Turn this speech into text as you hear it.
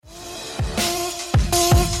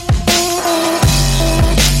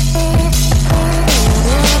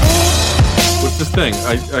the thing.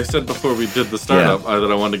 I said before we did the startup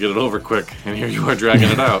that I wanted to get it over quick, and here you are dragging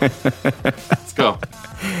it out. Let's go.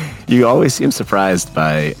 You always seem surprised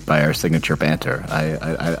by our signature banter.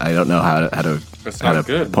 I don't know how to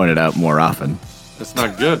point it out more often. It's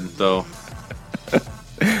not good, though.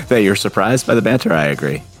 That you're surprised by the banter? I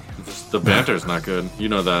agree. The banter's not good. You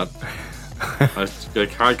know that.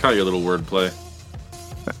 I caught your little wordplay.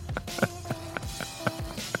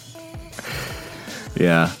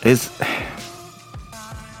 Yeah. His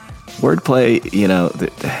wordplay,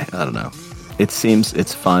 I don't know. It seems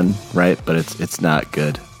it's fun, right? But it's not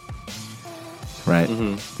good. Right?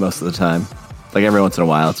 Mm-hmm. Most of the time. Like every once in a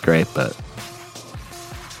while it's great, but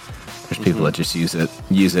there's people that just use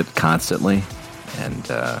it constantly, and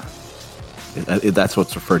that's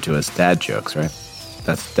what's referred to as dad jokes, right?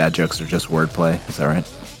 Dad jokes are just wordplay. Is that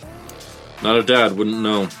right? Not a dad, wouldn't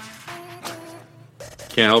know.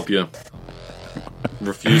 Can't help you.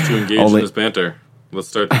 Refuse to engage in this banter. Let's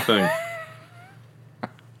start the thing.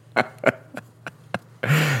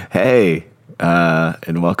 Hey,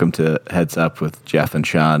 and welcome to Heads Up with Jeff and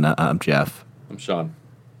Sean. I'm Jeff. I'm Sean.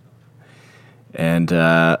 And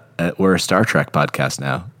we're a Star Trek podcast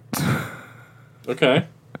now. Okay.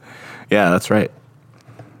 Yeah, that's right.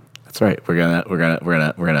 That's right. We're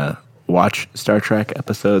gonna watch Star Trek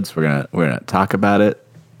episodes. We're gonna talk about it.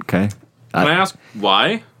 Okay. Can I ask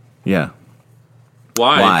why? Yeah.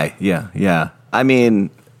 Why? Yeah. I mean,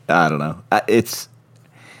 I don't know. It's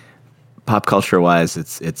pop culture wise.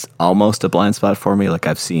 It's almost a blind spot for me. Like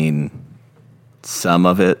I've seen some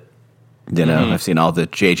of it. I've seen all the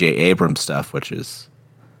J.J. Abrams stuff, which is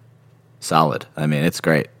solid. I mean, it's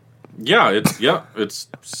great. Yeah, it's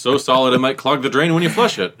so solid it might clog the drain when you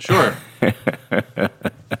flush it. Sure.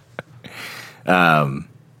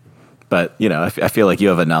 But I feel like you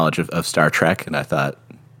have a knowledge of Star Trek, and I thought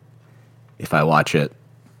if I watch it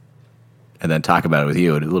and then talk about it with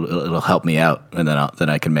you, it'll help me out, and then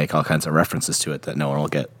I can make all kinds of references to it that no one will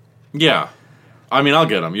get. Yeah. I mean, I'll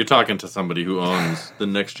get them. You're talking to somebody who owns the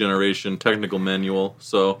Next Generation technical manual,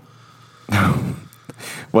 so...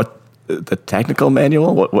 What? The technical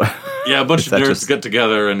manual? What? Yeah, a bunch of nerds get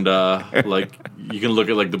together and, you can look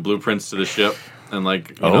at, the blueprints to the ship, and, you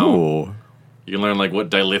can learn, what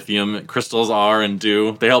dilithium crystals are and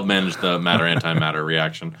do. They help manage the matter-antimatter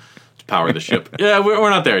reaction to power the ship. Yeah, we're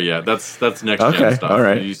not there yet. That's next-gen stuff. All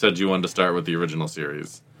right. You said you wanted to start with the original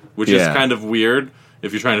series, which is kind of weird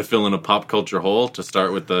if you're trying to fill in a pop culture hole to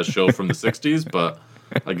start with the show from the 60s, but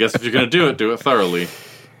I guess if you're going to do it thoroughly.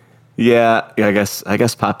 Yeah, I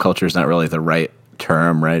guess pop culture is not really the right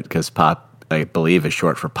term, right? Because pop, I believe, is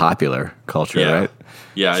short for popular culture, right?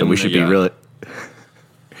 Yeah. So we should be really...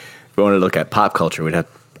 If we want to look at pop culture,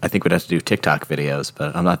 I think we'd have to do TikTok videos,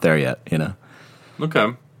 but I'm not there yet,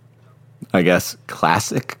 Okay. I guess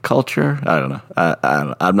classic culture? I don't know.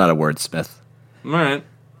 I'm not a wordsmith. All right.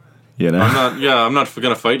 I'm not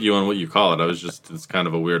going to fight you on what you call it. It's kind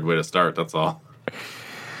of a weird way to start, that's all.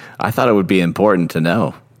 I thought it would be important to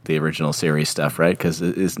know the original series stuff, right? Because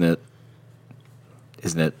isn't it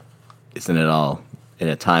all in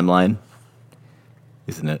a timeline?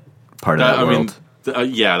 Isn't it part of that world?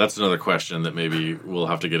 That's another question that maybe we'll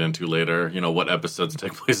have to get into later. What episodes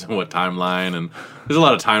take place in what timeline, and there's a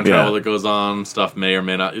lot of time travel that goes on. Stuff may or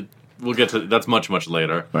may not. We'll get to that's much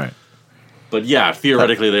later. Right. But yeah,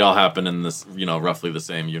 theoretically, they all happen in this, roughly the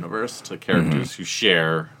same universe to characters who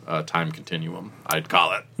share a time continuum. I'd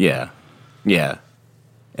call it. Yeah.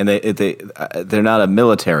 And they're not a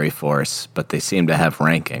military force, but they seem to have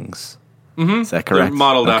rankings. Mm-hmm. Is that correct? They're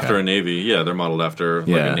modeled after a navy. Yeah, they're modeled after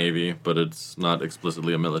a navy, but it's not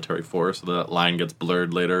explicitly a military force. So that line gets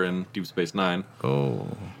blurred later in Deep Space Nine.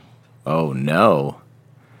 Oh no.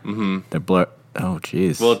 Mm-hmm. They're blurred. Oh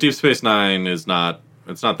jeez. Well, Deep Space Nine is not.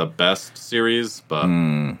 It's not the best series, but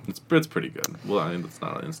it's pretty good. Well, I mean, it's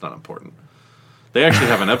not important. They actually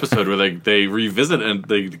have an episode where they revisit and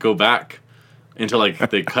they go back into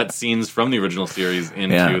they cut scenes from the original series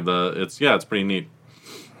into it's pretty neat.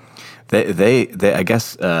 They I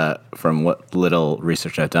guess from what little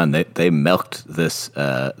research I've done, they milked this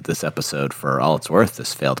episode for all it's worth.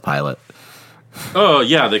 This failed pilot. Oh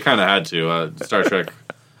yeah, they kind of had to. Star Trek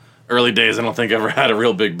early days, I don't think ever had a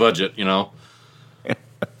real big budget.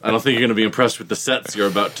 I don't think you're going to be impressed with the sets you're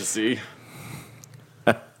about to see.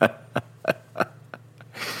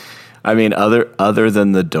 I mean, other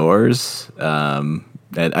than the doors, and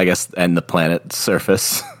I guess and the planet's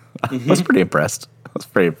surface, I was pretty impressed.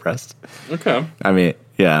 Okay. I mean,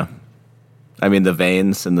 yeah. I mean, the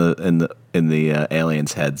veins in the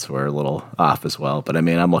aliens' heads were a little off as well. But I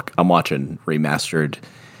mean, I'm watching remastered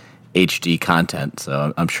HD content,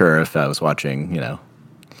 so I'm sure if I was watching,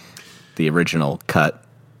 the original cut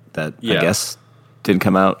that I guess didn't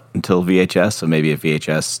come out until VHS. So maybe a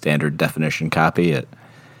VHS standard definition copy,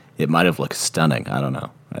 it might have looked stunning. I don't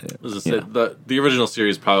know. The original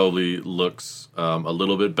series probably looks a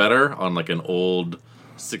little bit better on like an old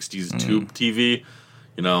 60s tube TV.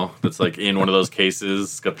 You know, that's like in one of those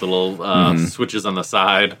cases, got the little switches on the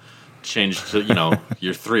side, changed to, you know,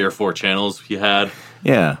 your 3 or 4 channels you had.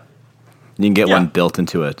 Yeah. You can get one built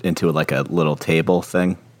into like a little table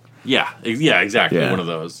thing. Yeah, exactly. Yeah. One of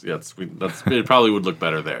those. Yeah, it probably would look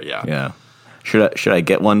better there. Yeah. Yeah. Should I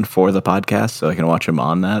get one for the podcast so I can watch them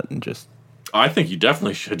on that and just? I think you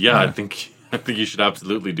definitely should. Yeah, I think you should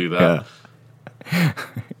absolutely do that. Yeah.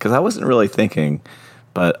 Because I wasn't really thinking,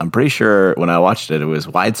 but I'm pretty sure when I watched it was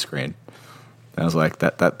widescreen. I was like,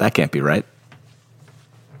 that can't be right.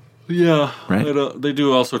 Yeah, right. They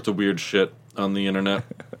do all sorts of weird shit on the internet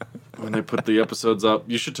when they put the episodes up.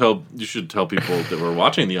 You should tell people that we're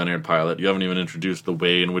watching the unaired pilot. You haven't even introduced the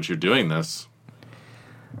way in which you're doing this.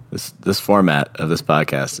 This format of this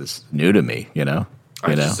podcast is new to me. You know.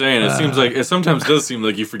 I'm just saying, it sometimes does seem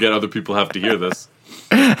like you forget other people have to hear this.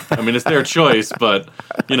 I mean, it's their choice, but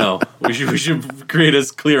you know, we should create as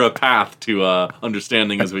clear a path to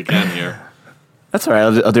understanding as we can here. That's all right.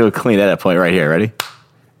 I'll do a clean edit point right here. Ready?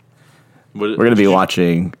 We're going to be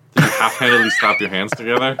watching. Did you half-handedly slap your hands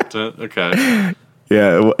together? Okay.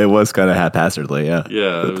 Yeah, it was kind of haphazardly. Yeah.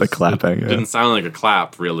 Yeah. The clapping. It didn't sound like a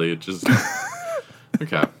clap, really. It just.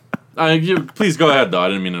 Okay. Please go ahead, though. I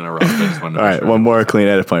didn't mean to interrupt. I just wanted to. All right, one more clean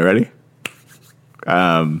edit point. Ready?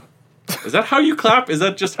 Is that how you clap? Is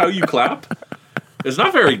that just how you clap? It's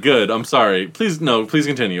not very good. I'm sorry. Please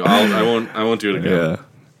continue. I won't do it again. Yeah.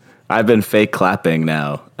 I've been fake clapping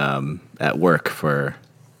now at work for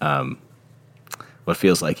what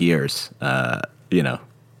feels like years. You know,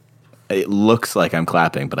 it looks like I'm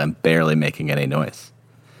clapping, but I'm barely making any noise.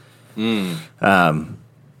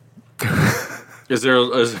 Is there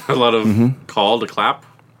a lot of call to clap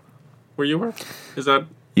where you work? Is that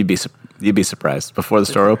you'd be surprised before the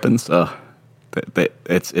store opens?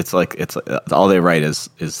 It's like all they write is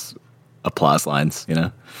applause lines. You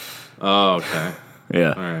know. Oh, okay.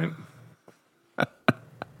 Yeah. All right.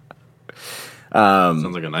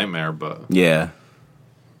 Sounds like a nightmare, but yeah,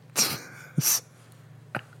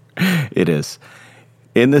 it is.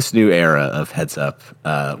 In this new era of Heads Up,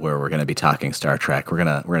 where we're going to be talking Star Trek, we're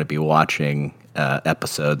gonna be watching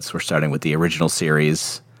episodes. We're starting with the original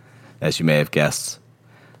series, as you may have guessed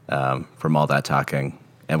from all that talking,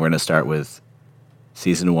 and we're going to start with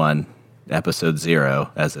season 1, episode 0,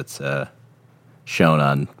 as it's shown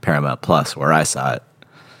on Paramount Plus, where I saw it.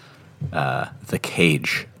 The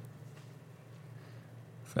Cage.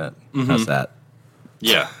 How's that?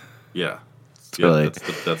 Yeah. Really,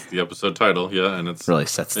 that's the episode title. Yeah, and it's really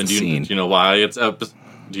sets the scene. Do you know why it's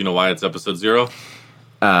episode 0?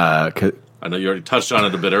 I know you already touched on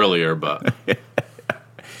it a bit earlier, but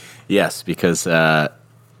yes, because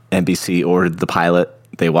NBC ordered the pilot.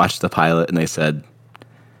 They watched the pilot and they said,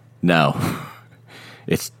 "No,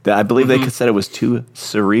 I believe they said it was too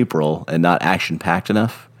cerebral and not action packed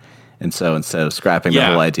enough." And so instead of scrapping the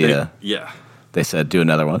whole idea, they said, "Do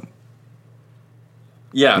another one."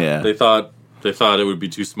 Yeah. They thought it would be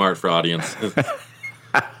too smart for audience.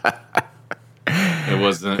 It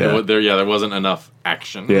wasn't. There wasn't enough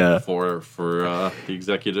action for the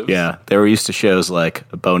executives. Yeah, they were used to shows like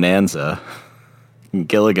Bonanza,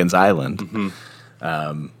 Gilligan's Island.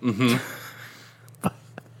 So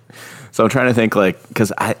I'm trying to think, like,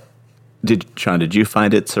 because Sean, did you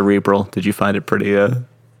find it cerebral? Did you find it pretty a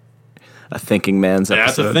thinking man's episode? Yeah,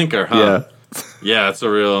 it's a thinker, huh? Yeah, it's a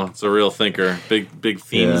real thinker. Big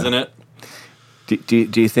themes in it. Do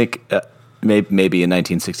you think maybe in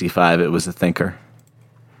 1965 it was a thinker?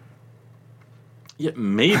 Yeah,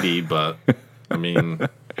 maybe, but I mean,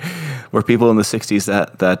 were people in the 60s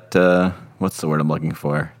that what's the word I'm looking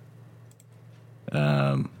for?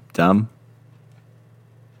 Dumb?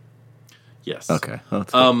 Yes. Okay.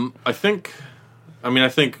 Well, I think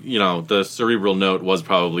you know the cerebral note was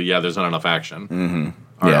probably there's not enough action.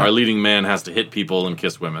 Our leading man has to hit people and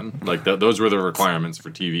kiss women. Like those were the requirements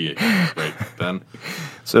for TV right then.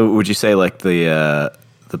 So would you say like the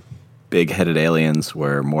big-headed aliens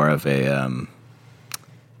were more of a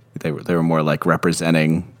they were more like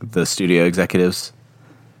representing the studio executives,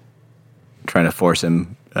 trying to force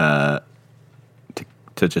him to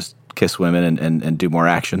just kiss women and do more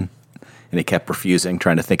action, and he kept refusing,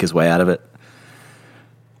 trying to think his way out of it?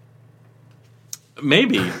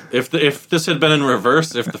 Maybe if this had been in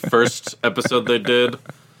reverse, if the first episode they did,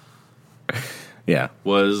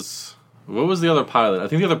 was What was the other pilot? I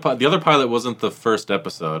think the other pilot wasn't the first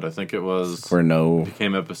episode. I think it was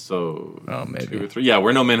became episode 2 or 3. Yeah,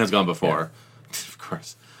 Where No Man Has Gone Before. Yeah. Of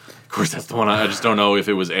course, that's the one. I just don't know if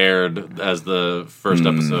it was aired as the first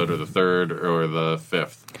episode or the third or the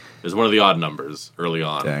fifth. It's one of the odd numbers early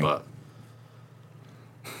on. Dang. But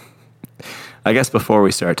I guess before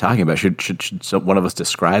we start talking about it, should one of us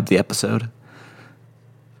describe the episode?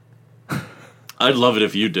 I'd love it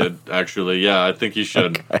if you did, actually. Yeah, I think you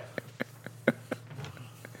should. Okay.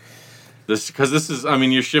 This is, I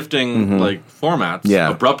mean, you're shifting like formats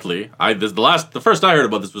abruptly. The first I heard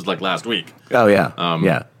about this was like last week. Oh yeah,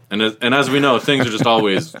 yeah. And as we know, things are just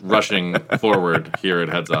always rushing forward here at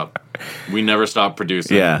Heads Up. We never stop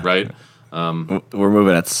producing, right? We're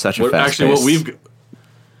moving at such a fast pace.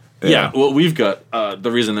 What we've got,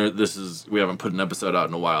 the reason we haven't put an episode out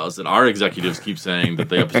in a while is that our executives keep saying that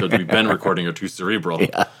the episodes we've been recording are too cerebral.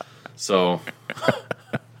 Yeah. So,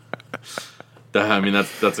 I mean,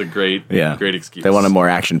 that's a great excuse. They want it more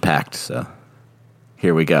action-packed, so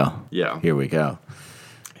here we go. Yeah. Here we go.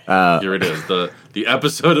 Here it is, the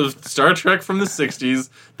episode of Star Trek from the 60s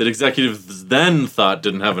that executives then thought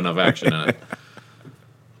didn't have enough action in it.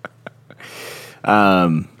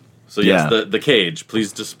 So yes, the cage.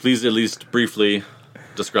 Please at least briefly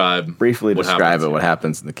describe. What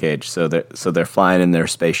happens in the cage. So they're flying in their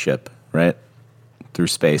spaceship, right, through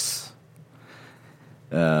space.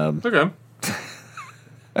 Okay.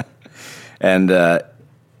 And they're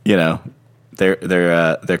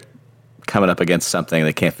coming up against something.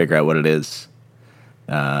 They can't figure out what it is.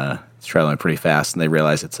 It's traveling pretty fast, and they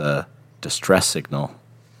realize it's a distress signal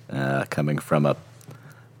coming from a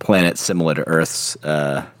planet similar to Earth's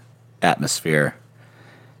atmosphere,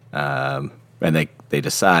 and they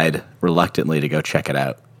decide reluctantly to go check it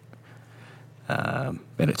out. And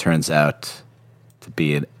it turns out to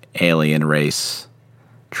be an alien race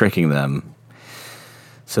tricking them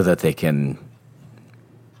so that they can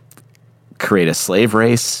create a slave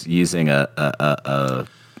race using a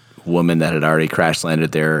woman that had already crash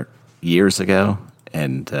landed there years ago,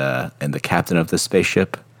 and the captain of the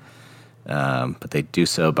spaceship. But they do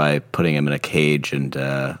so by putting him in a cage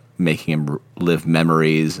and making him live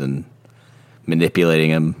memories and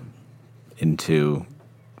manipulating him into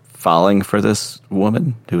falling for this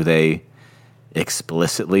woman who they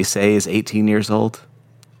explicitly say is 18 years old.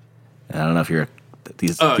 I don't know if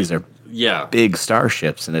these are big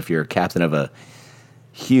starships, and if you're a captain of a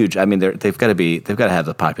huge, I mean, they've got to have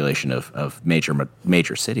the population of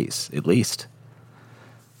major cities at least.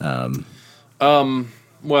 Well,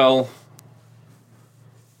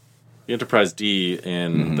 the Enterprise D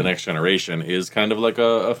in The Next Generation is kind of like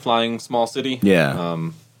a flying small city.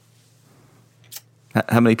 Yeah.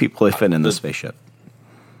 How many people fit in the spaceship?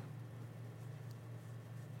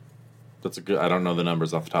 That's a good. I don't know the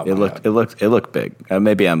numbers off the top of my head. It looked big.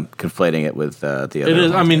 Maybe I'm conflating it with the other. It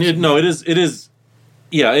is. I mean, it is.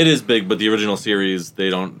 Yeah, it is big, but the original series, they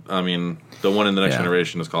don't. I mean, the one in The Next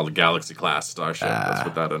Generation is called a Galaxy class starship. That's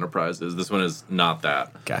what that Enterprise is. This one is not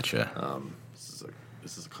that. Gotcha.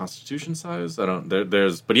 This is a Constitution size. I don't.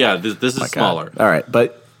 There's. But yeah, this is smaller. All right,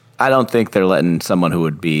 but I don't think they're letting someone who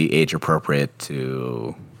would be age appropriate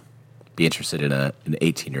to be interested in an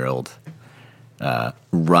 18-year-old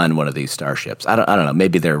run one of these starships. I don't know.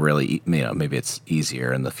 Maybe they're really. Maybe it's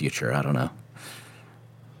easier in the future. I don't know.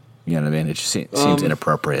 You know what I mean? It just seems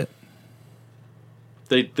inappropriate.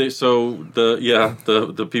 The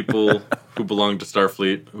people who belong to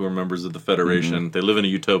Starfleet, who are members of the Federation, they live in a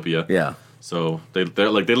utopia. Yeah. So they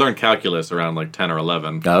learn calculus around like 10 or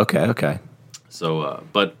 11. Oh, okay. So,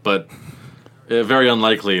 but very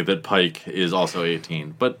unlikely that Pike is also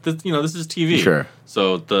 18. But this is TV. Sure.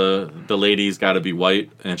 So the lady's got to be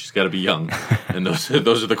white and she's got to be young, and those are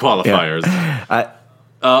the qualifiers.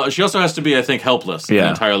 She also has to be, I think, helpless and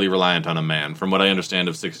entirely reliant on a man. From what I understand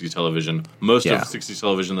of 60s television, most of 60s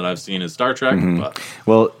television that I've seen is Star Trek. But.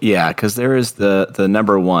 Well, yeah, because there is the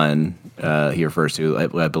number one he refers to,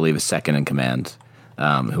 I believe, is second in command,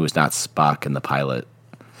 who is not Spock in the pilot,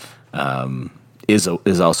 is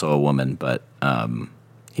also a woman, but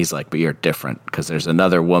he's like, but you're different, because there's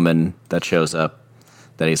another woman that shows up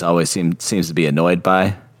that he's always seems to be annoyed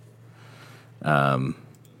by.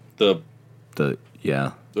 The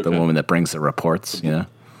woman that brings the reports, Yeah.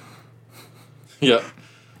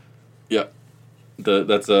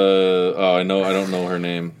 That's I don't know her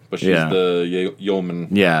name, but she's the yeoman.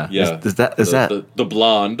 Yeah. Is that the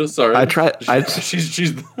blonde? Sorry. I tried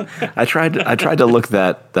to look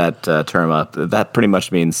that term up. That pretty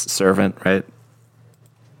much means servant, right?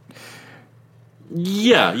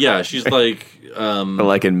 Yeah. She's like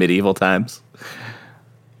like in medieval times.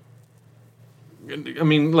 I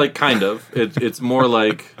mean, like kind of. It's more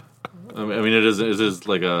like. I mean, it is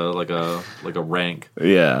like a rank.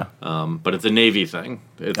 Yeah. But it's a Navy thing.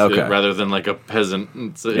 It's Okay. rather than like a peasant.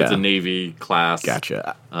 It's a Navy class.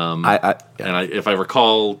 Gotcha. If I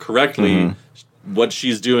recall correctly, what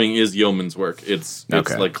she's doing is yeoman's work. It's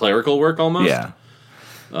like clerical work almost. Yeah.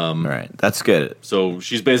 All right. That's good. So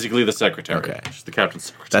she's basically the secretary. Okay. She's the captain's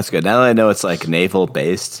secretary. That's good. Now that I know it's like naval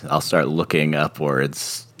based, I'll start looking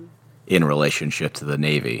upwards in relationship to the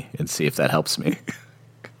Navy and see if that helps me.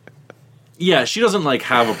 Yeah, she doesn't like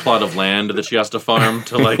have a plot of land that she has to farm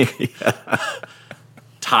to like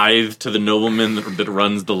tithe to the nobleman that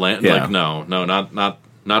runs the land. Yeah. Like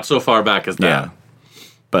not so far back as that. Yeah.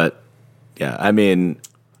 But yeah, I mean,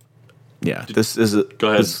 yeah, this is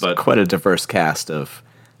quite a diverse cast of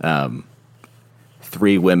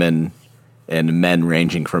 3 women and men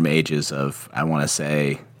ranging from ages of, I want to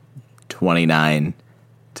say, 29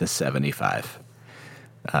 to 75,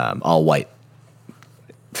 all white.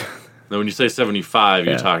 Now, when you say 75,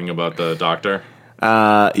 you're talking about the doctor?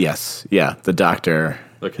 Yes. Yeah, the doctor.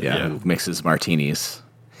 Okay, who mixes martinis.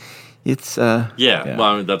 It's well,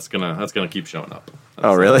 I mean, that's gonna keep showing up.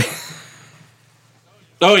 Oh, really?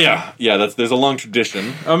 Oh yeah, there's a long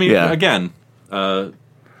tradition. I mean, again,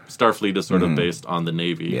 Starfleet is sort of based on the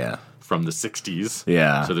Navy from the 60s.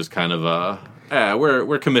 Yeah. So there's kind of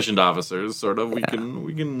we're commissioned officers, sort of. We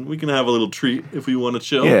can have a little treat if we want to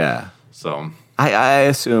chill. Yeah. So I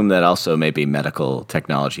assume that also maybe medical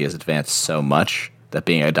technology has advanced so much that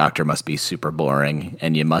being a doctor must be super boring,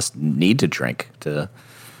 and you must need to drink to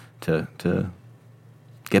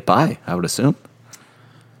get by, I would assume.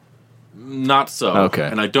 Not so. Okay.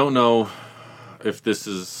 And I don't know if this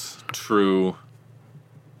is true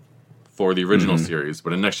for the original series,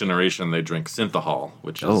 but in Next Generation they drink synthahol,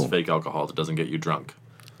 which is fake alcohol that doesn't get you drunk.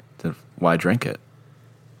 Then why drink it?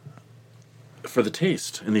 For the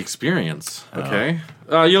taste and the experience, okay?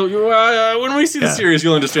 When we see the series,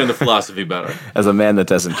 you'll understand the philosophy better. As a man that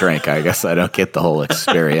doesn't drink, I guess I don't get the whole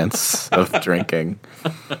experience of drinking.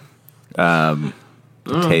 The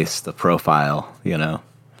taste, the profile,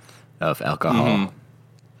 of alcohol.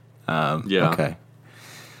 Okay.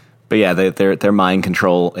 But yeah, they're mind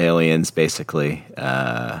control aliens, basically,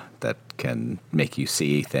 that can make you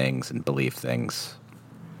see things and believe things.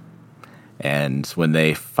 And when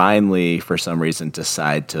they finally, for some reason,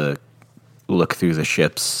 decide to look through the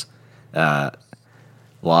ship's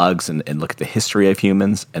logs and look at the history of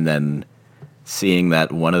humans, and then seeing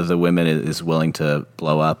that one of the women is willing to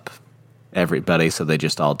blow up everybody so they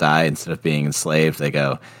just all die instead of being enslaved, they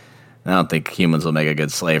go, I don't think humans will make a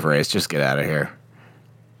good slave race. Just get out of here.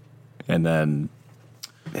 And then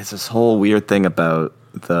there's this whole weird thing about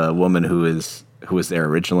the woman who was there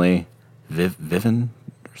originally, Vivian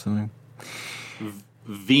or something.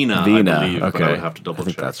 Vina, I believe, okay. But I would have to double check. I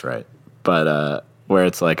think that's right. But where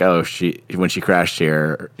it's like, when she crashed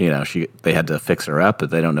here, they had to fix her up, but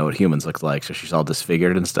they don't know what humans look like, so she's all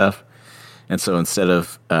disfigured and stuff. And so instead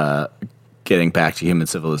of getting back to human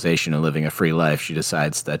civilization and living a free life, she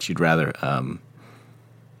decides that she'd rather,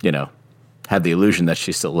 have the illusion that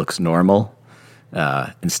she still looks normal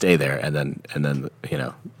and stay there. And then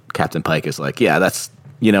Captain Pike is like, yeah, that's.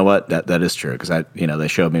 You know what? That is true because they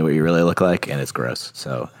showed me what you really look like, and it's gross.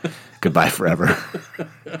 So, goodbye forever.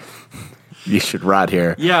 You should rot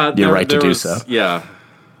here. Yeah, you're right to do so. Yeah,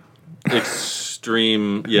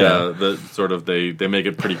 extreme. The sort of they make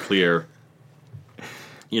it pretty clear.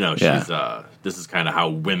 She's this is kind of how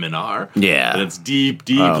women are. Yeah, and it's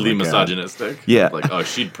deeply misogynistic. Yeah, like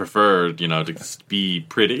she'd prefer to be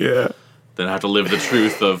pretty. Than have to live the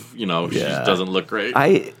truth of she just doesn't look great.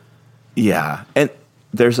 And.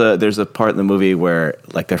 There's a part in the movie where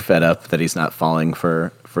like they're fed up that he's not falling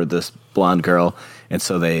for this blonde girl, and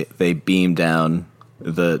so they beam down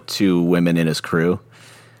the 2 women in his crew,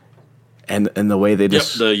 and the way they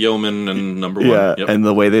the yeoman and number 1, and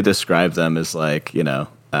the way they describe them is like the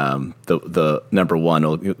number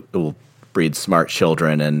 1 will breed smart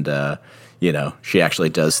children, and she actually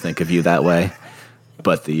does think of you that way.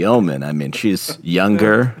 But the yeoman, I mean, she's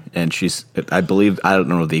younger, and I don't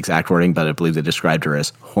know the exact wording, but I believe they described her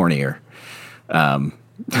as hornier.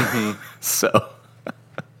 So.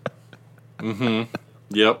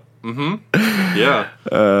 Yep. Yeah.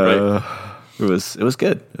 Right. It was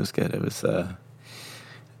good. It was good. It was.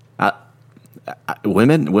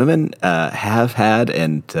 Women have had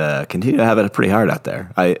and continue to have it pretty hard out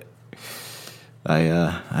there. I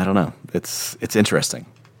don't know. It's interesting.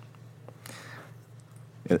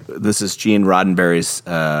 This is Gene Roddenberry's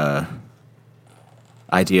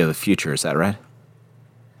idea of the future. Is that right?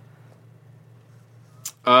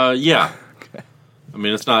 Yeah. Okay. I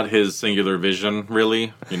mean, it's not his singular vision,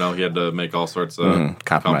 really. You know, he had to make all sorts of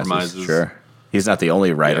compromises. Sure. He's not the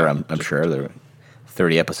only writer, Yeah. I'm sure. There are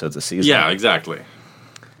 30 episodes a season. Yeah, exactly.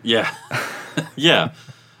 Yeah. Yeah.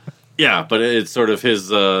 Yeah, but it's sort of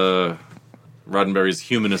his Roddenberry's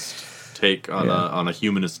humanist take on a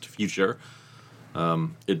humanist future.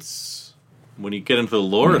 It's when you get into the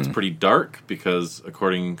lore, it's pretty dark because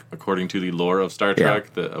according to the lore of Star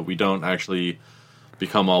Trek, we don't actually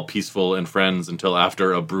become all peaceful and friends until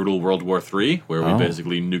after a brutal World War III, where we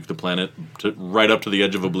basically nuke the planet right up to the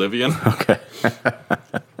edge of oblivion. Okay.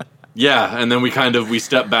 Yeah, and then we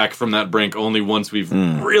step back from that brink only once we've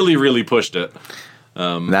really, really pushed it.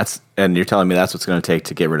 And you're telling me that's what's going to take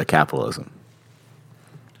to get rid of capitalism.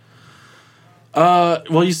 Well,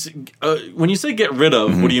 when you say get rid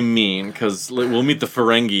of, what do you mean? Because we'll meet the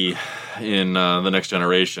Ferengi in The Next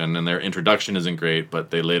Generation, and their introduction isn't great,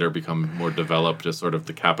 but they later become more developed as sort of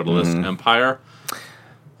the capitalist empire.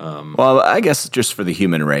 Well, I guess just for the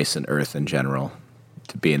human race and Earth in general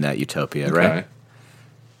to be in that utopia, right?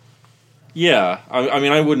 Yeah. I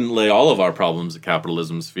mean, I wouldn't lay all of our problems at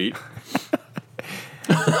capitalism's feet.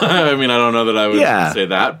 I mean, I don't know that I would say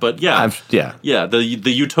that, but yeah. The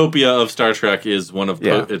utopia of Star Trek is one of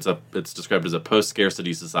it's described as a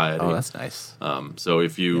post-scarcity society. Oh, that's nice. So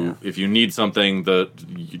if you need something, the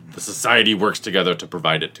society works together to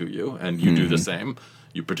provide it to you, and you do the same.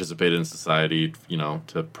 You participate in society, you know,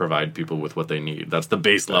 to provide people with what they need. That's the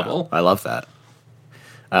base level. I love that.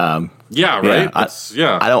 Yeah, right. I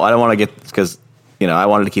don't want to get because I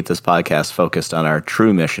wanted to keep this podcast focused on our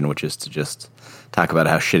true mission, which is to just talk about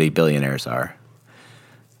how shitty billionaires are.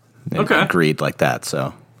 And greed like that.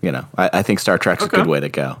 So, I think Star Trek's a good way to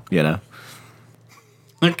go,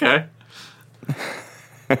 Okay.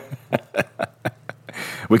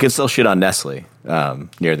 We can still shit on Nestle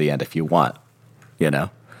near the end if you want, there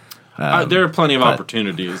are plenty of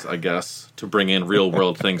opportunities, I guess, to bring in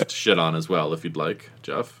real-world things to shit on as well, if you'd like,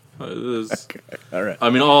 Jeff. Okay. All right. I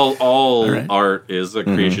mean, all art is a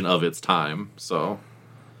creation of its time, so...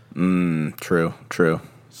 True.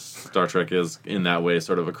 Star Trek is, in that way,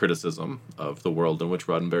 sort of a criticism of the world in which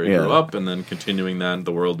Roddenberry grew up, and then continuing that,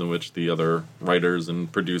 the world in which the other writers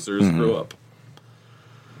and producers grew up.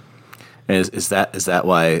 Is that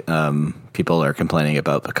why people are complaining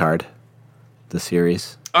about Picard, the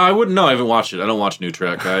series? I wouldn't know. I haven't watched it. I don't watch New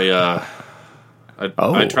Trek. I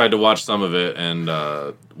tried to watch some of it, and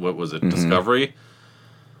what was it? Discovery?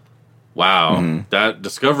 Wow. That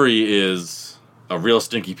Discovery is a real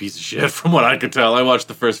stinky piece of shit from what I could tell. I watched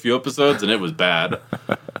the first few episodes, and it was bad.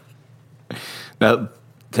 Now,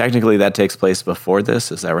 technically, that takes place before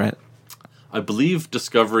this. Is that right? I believe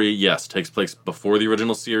Discovery, takes place before the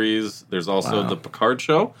original series. There's also the Picard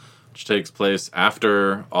show, which takes place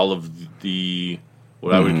after all of the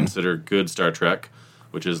what I would consider good Star Trek,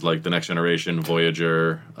 which is like The Next Generation,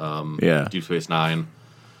 Voyager, Deep Space Nine.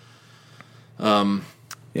 And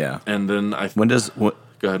then go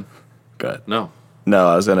ahead. No,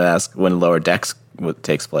 I was going to ask when Lower Decks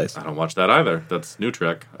takes place. I don't watch that either. That's New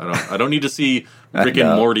Trek. I don't need to see Rick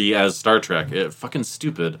and Morty as Star Trek. It's fucking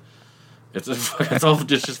stupid. It's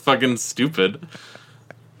just fucking stupid.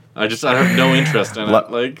 I have no interest in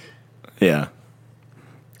it. Yeah.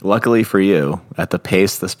 Luckily for you, at the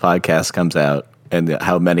pace this podcast comes out and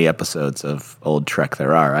how many episodes of old Trek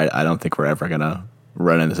there are, I don't think we're ever going to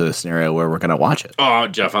run into a scenario where we're going to watch it. Oh,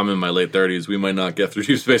 Jeff, I'm in my late 30s. We might not get through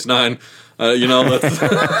Deep Space Nine. Let's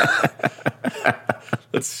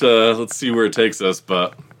let's see where it takes us.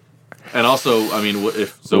 But and also, I mean,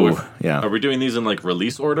 are we doing these in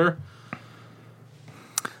release order?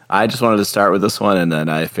 I just wanted to start with this one, and then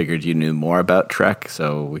I figured you knew more about Trek,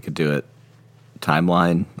 so we could do it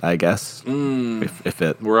timeline, I guess. If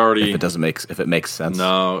it makes sense.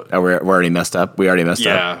 No, we're already messed up. We already messed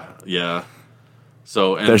up. Yeah.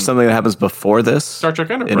 So there's something that happens before this. Star Trek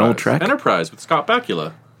Enterprise. In old Trek? Enterprise with Scott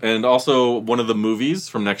Bakula. And also one of the movies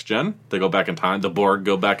from Next Gen. They go back in time. The Borg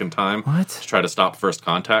go back in time. What? To try to stop First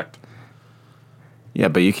Contact. Yeah,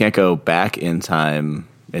 but you can't go back in time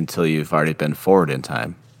until you've already been forward in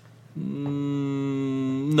time.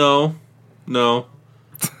 No,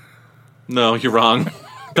 you're wrong.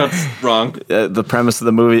 That's wrong. The premise of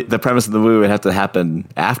the movie would have to happen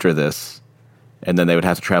after this. And then they would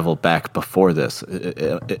have to travel back before this.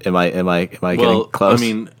 Am I getting close? I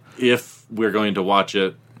mean, if we're going to watch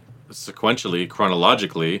it sequentially,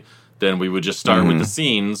 chronologically, then we would just start with the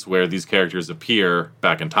scenes where these characters appear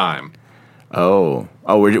back in time.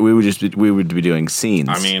 We would be doing scenes.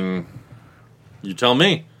 I mean, you tell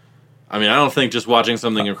me. I mean, I don't think just watching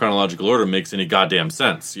something in chronological order makes any goddamn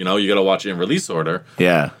sense. You got to watch it in release order.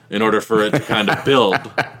 Yeah. In order for it to kind of build.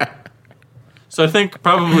 So I think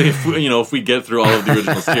probably if we get through all of the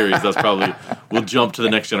original series, that's probably we'll jump to the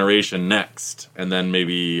Next Generation next, and then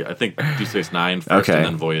maybe I think Deep Space Nine first, and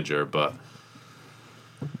then Voyager. But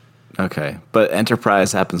but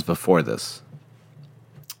Enterprise happens before this.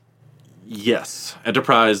 Yes,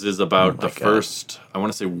 Enterprise is about the first. I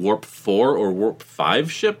want to say Warp 4 or Warp 5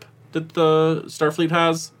 ship that the Starfleet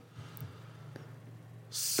has.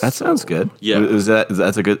 That sounds good. Yeah, is that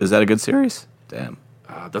a good series? Damn.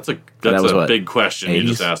 That's a big question 80s? You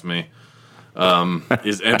just asked me.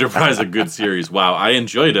 Is Enterprise a good series? Wow, I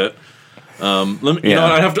enjoyed it. Let me. You know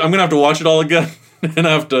what? I'm gonna have to watch it all again, and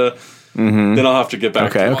I have to. Then I'll have to get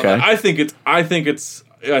back. Okay. I think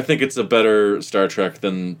it's a better Star Trek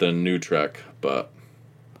than New Trek, but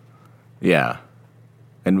yeah.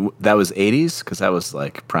 And that was 80s because that was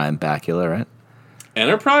like prime Bakula, right?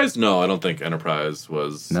 Enterprise? No, I don't think Enterprise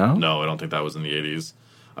was. No, I don't think that was in the 80s.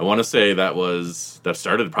 I want to say that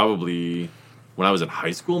started probably when I was in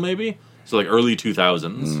high school, maybe. So like early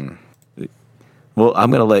 2000s. Well,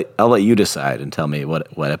 I'll let you decide and tell me what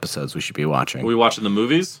episodes we should be watching. Are we watching the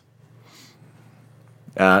movies?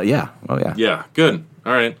 Yeah. Oh yeah. Yeah. Good.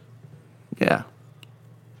 All right. Yeah.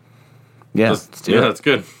 Yeah. That's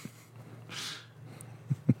good.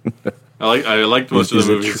 I liked most of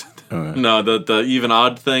the movies. No, the even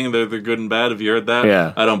odd thing, they're good and bad. Have you heard that?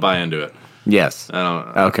 Yeah. I don't buy into it. Yes. I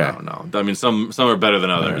don't. Okay. I don't know. I mean, some are better than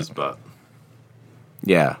others, but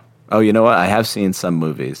yeah. Oh, you know what? I have seen some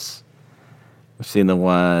movies. I've seen the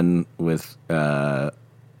one with Khan.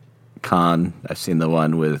 I've seen the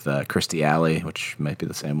one with Kirstie Alley, which might be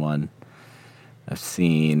the same one. I've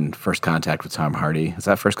seen First Contact with Tom Hardy. Is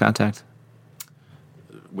that First Contact?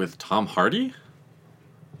 With Tom Hardy?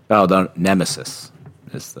 Oh, Nemesis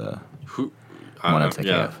is the one I'm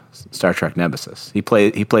thinking of. Star Trek Nemesis. He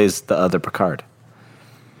plays the other Picard.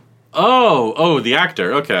 Oh, the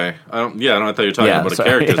actor. Okay. I thought you were talking about a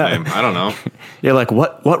character's name. I don't know. You're like,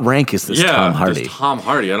 what rank is this Tom Hardy? Tom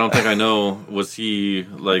Hardy. I don't think I know. Was he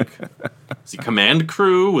is he command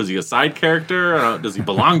crew? Was he a side character? Does he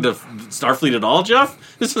belong to Starfleet at all,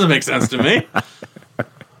 Jeff? This doesn't make sense to me.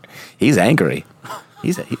 He's angry.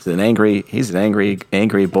 He's an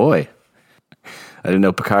angry boy. I didn't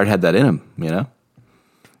know Picard had that in him, you know?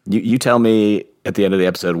 You tell me at the end of the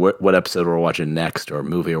episode what episode we're watching next or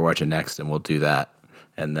movie we're watching next, and we'll do that.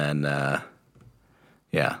 And then,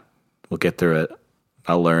 we'll get through it.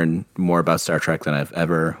 I'll learn more about Star Trek than I've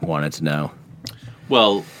ever wanted to know.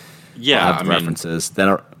 Well, yeah. I'll have references.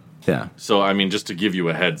 Yeah. So, I mean, just to give you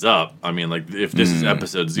a heads up, I mean, like, if this is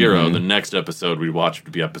episode 0, the next episode we'd watch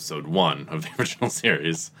would be episode 1 of the original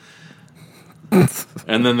series.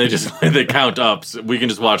 And then they count up. So we can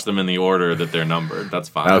just watch them in the order that they're numbered. That's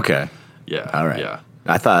fine. Okay. Yeah. All right. Yeah.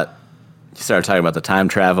 I thought you started talking about the time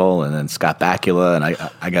travel and then Scott Bakula, and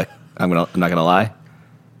I'm not gonna lie,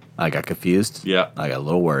 I got confused. Yeah. I got a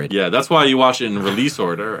little worried. Yeah, that's why you watch it in release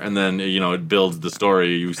order, and then it builds the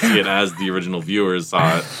story. You see it as the original viewers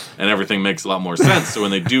saw it, and everything makes a lot more sense. So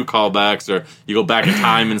when they do callbacks, or you go back in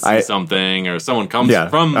time and see something, or someone comes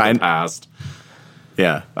from the past.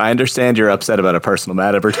 Yeah, I understand you're upset about a personal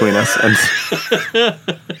matter between us.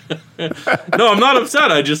 No, I'm not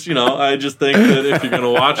upset. I just think that if you're going to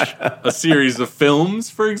watch a series of films,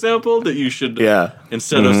 for example, that you should,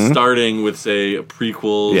 instead of starting with, say,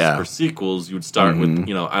 prequels or sequels, you would start with,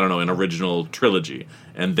 I don't know, an original trilogy,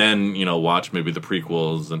 and then, watch maybe the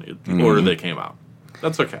prequels and the order they came out.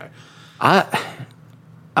 That's okay.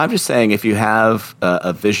 I'm just saying, if you have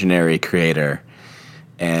a visionary creator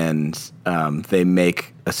and they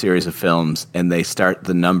make a series of films and they start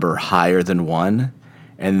the number higher than 1,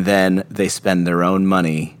 and then they spend their own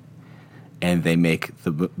money and they make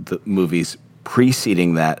the movies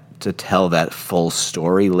preceding that to tell that full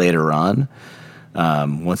story later on,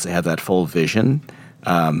 once they have that full vision,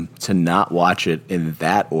 to not watch it in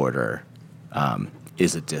that order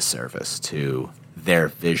is a disservice to their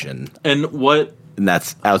vision. And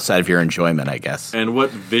that's outside of your enjoyment, I guess. And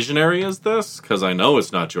what visionary is this? Because I know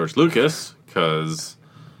it's not George Lucas, because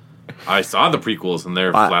I saw the prequels and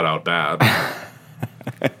they're flat out bad.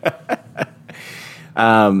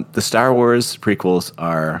 The Star Wars prequels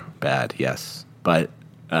are bad, yes. But,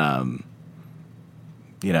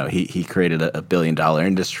 he created a $1 billion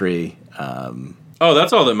industry.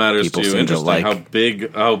 That's all that matters to you. Interesting.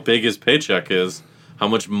 How big his paycheck is. How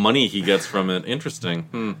much money he gets from it.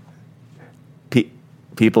 Interesting.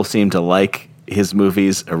 People seem to like his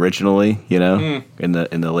movies originally, in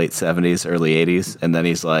the late 70s, early 80s, and then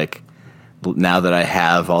he's like, now that I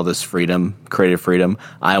have all this freedom, creative freedom,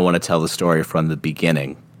 I want to tell the story from the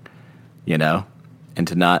beginning, and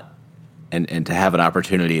to not and to have an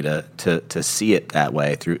opportunity to see it that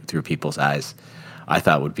way through people's eyes, I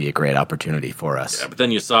thought would be a great opportunity for us. Yeah, but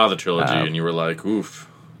then you saw the trilogy and you were like, oof,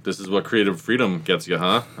 this is what creative freedom gets you,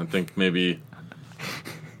 huh? I think maybe...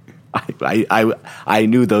 I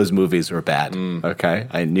knew those movies were bad, okay?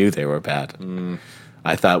 I knew they were bad.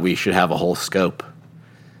 I thought we should have a whole scope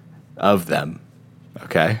of them,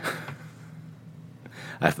 okay?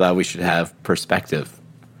 I thought we should have perspective.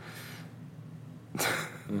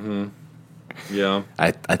 Yeah.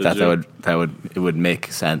 I thought it would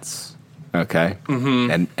make sense, okay?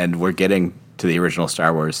 And we're getting to the original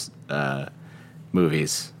Star Wars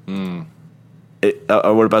movies.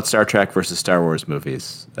 What about Star Trek versus Star Wars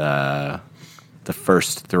movies? The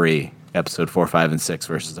first three, Episode 4, 5, and 6,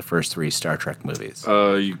 versus the first three Star Trek movies.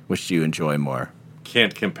 Which do you enjoy more?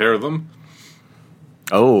 Can't compare them.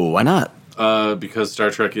 Oh, why not? Because Star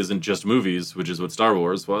Trek isn't just movies, which is what Star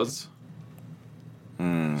Wars was.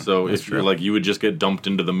 So if you're like, you would just get dumped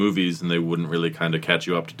into the movies and they wouldn't really kind of catch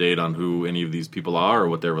you up to date on who any of these people are or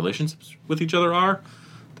what their relationships with each other are.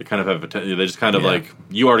 They kind of have they just kind of like,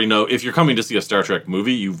 you already know, if you're coming to see a Star Trek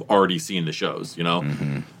movie, you've already seen the shows, you know?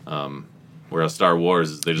 Whereas Star Wars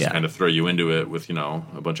is they just kind of throw you into it with, you know,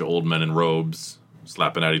 a bunch of old men in robes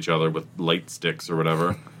slapping at each other with light sticks or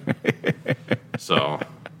whatever. So.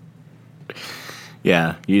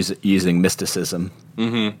 Yeah, using mysticism.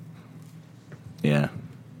 Yeah.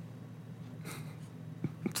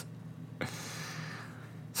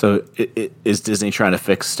 So is Disney trying to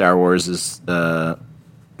fix Star Wars'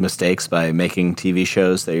 mistakes by making TV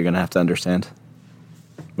shows that you're going to have to understand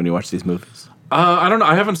when you watch these movies? I don't know.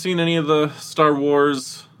 I haven't seen any of the Star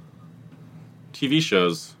Wars TV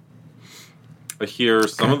shows. I hear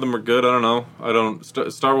some of them are good. I don't know.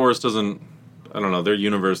 Star Wars doesn't... I don't know. Their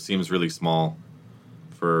universe seems really small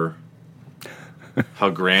for how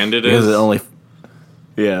grand it is.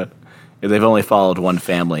 They've only followed one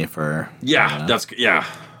family for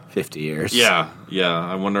 50 years. Yeah.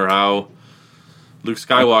 I wonder how Luke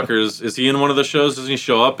Skywalker's... Is he in one of the shows? Doesn't he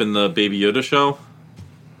show up in the Baby Yoda show?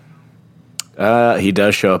 He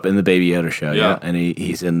does show up in the Baby Yoda show, yeah. And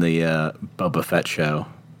he's in the Boba Fett show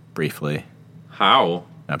briefly. How?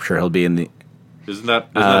 I'm sure he'll be in the... Isn't that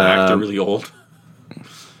actor really old?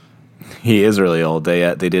 He is really old.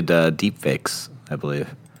 They did deep fakes, I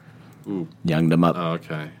believe. Ooh. Younged him up. Oh,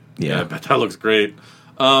 okay. Yeah. I bet that looks great.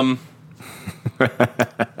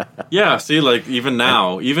 Yeah, see, like, even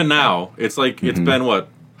now, it's like, it's been what?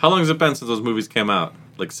 How long has it been since those movies came out?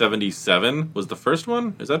 Like 77 was the first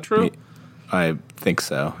one? Is that true? I think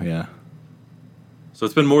so, yeah. So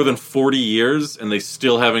it's been more than 40 years, and they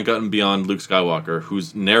still haven't gotten beyond Luke Skywalker,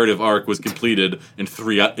 whose narrative arc was completed in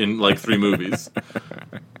three movies.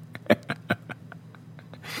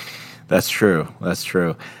 That's true.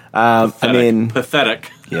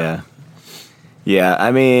 Pathetic. Yeah.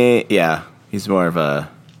 Yeah. He's more of a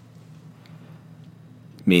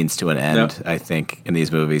means to an end, I think, in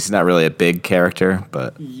these movies. He's not really a big character,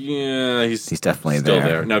 but yeah, he's definitely still there.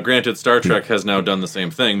 there. Now, granted, Star Trek has now done the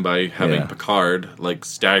same thing by having Picard like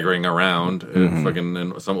staggering around,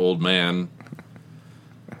 and some old man.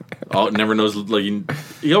 Never knows. Like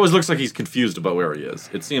he always looks like he's confused about where he is.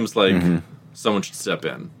 It seems like someone should step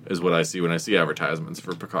in. Is what I see when I see advertisements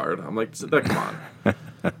for Picard. I'm like,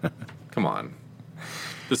 come on,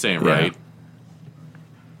 this ain't right.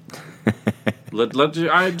 Let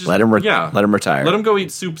him retire. Let him go eat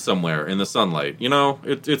soup somewhere in the sunlight. You know,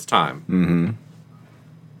 it's time.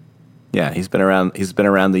 Yeah, he's been around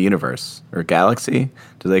the universe or galaxy.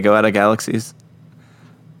 Do they go out of galaxies?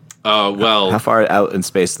 Well, how far out in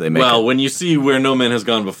space do they make? Well, when you see Where No Man Has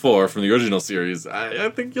Gone Before from the original series, I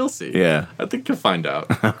think you'll see. Yeah, I think you'll find out.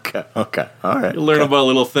 Okay, all right. You'll learn about a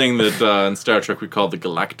little thing that in Star Trek we call the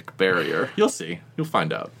galactic barrier. You'll see. You'll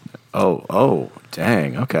find out. Oh,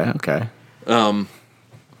 dang. Okay.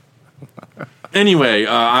 Anyway,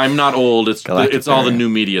 I'm not old. It's all the new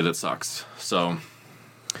media that sucks. So.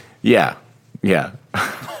 Yeah.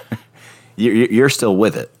 You're still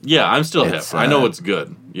with it. Yeah, I'm still hip. I know it's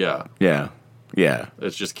good. Yeah. Yeah.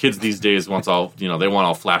 It's just kids these days they want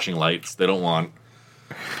all flashing lights. They don't want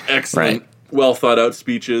excellent, well thought out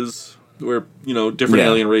speeches where, different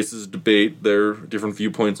alien races debate their different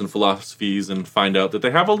viewpoints and philosophies and find out that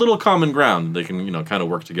they have a little common ground they can, kind of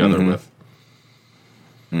work together with.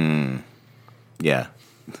 Yeah.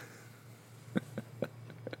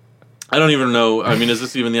 I don't even know. I mean, is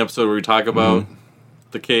this even the episode where we talk about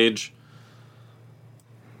the cage?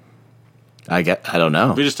 I don't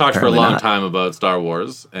know. We just talked for a long time about Star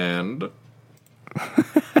Wars and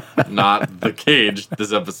not the cage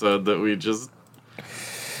this episode that we just...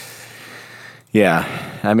 Yeah.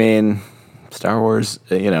 I mean, Star Wars,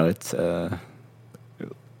 it's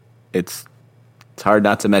hard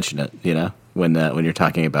not to mention it, when you're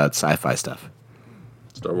talking about sci-fi stuff.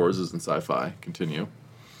 Star Wars isn't sci-fi. Continue.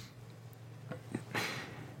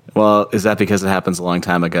 Well, is that because it happens a long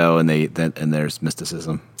time ago and there's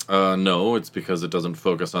mysticism? No, it's because it doesn't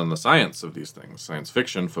focus on the science of these things. Science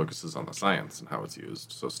fiction focuses on the science and how it's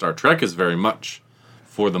used. So Star Trek is very much,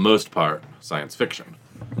 for the most part, science fiction.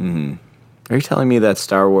 Mm-hmm. Are you telling me that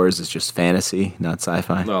Star Wars is just fantasy, not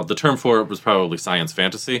sci-fi? Well, the term for it was probably science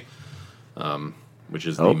fantasy, which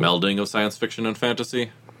is the melding of science fiction and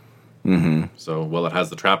fantasy. Mm-hmm. So, while it has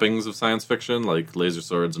the trappings of science fiction, like laser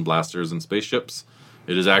swords and blasters and spaceships,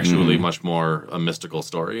 it is actually much more a mystical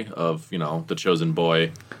story of, the chosen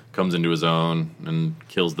boy comes into his own and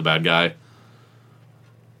kills the bad guy.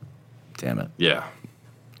 Damn it. Yeah.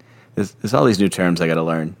 There's all these new terms I got to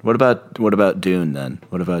learn. What about Dune then?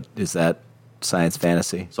 Is that science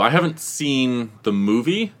fantasy? So I haven't seen the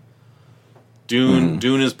movie.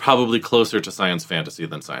 Dune is probably closer to science fantasy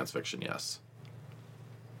than science fiction, yes.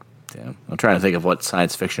 Damn. I'm trying to think of what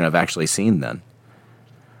science fiction I've actually seen then.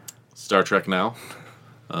 Star Trek now.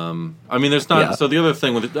 There's not. Yeah. So the other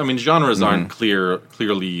thing with genres aren't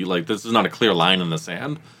clearly, like, this is not a clear line in the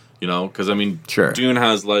sand, because sure. Dune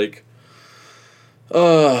has like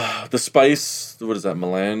the spice. What is that,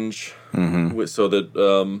 melange? Mm-hmm. So that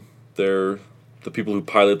the people who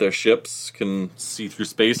pilot their ships can see through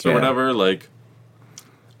space or whatever. Like,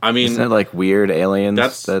 isn't that like weird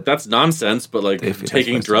aliens? That's nonsense. But like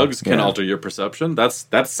taking drugs can alter your perception. That's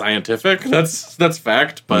scientific. That's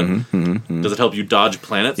fact. But does it help you dodge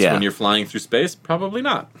planets when you're flying through space? Probably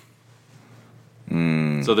not.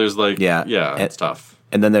 So there's like it's tough.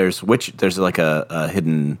 And then there's like a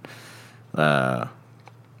hidden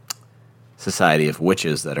society of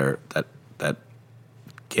witches that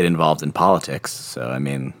get involved in politics. So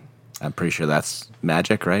I'm pretty sure that's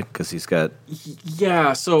magic, right? Because he's got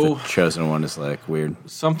so the chosen one is like weird.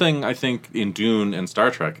 Something I think in Dune and Star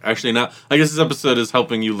Trek. Actually, not. I guess this episode is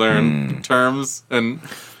helping you learn terms and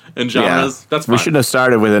genres. Yeah. That's fine. We shouldn't have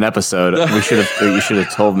started with an episode. You should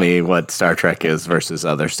have told me what Star Trek is versus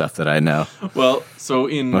other stuff that I know. Well, so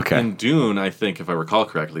in Dune, I think if I recall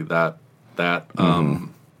correctly, that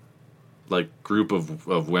like group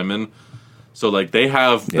of women. So like they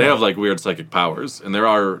have like weird psychic powers, and there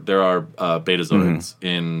are Betazoids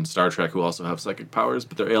in Star Trek who also have psychic powers,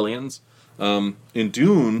 but they're aliens. In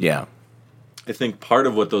Dune, I think part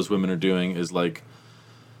of what those women are doing is like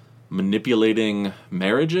manipulating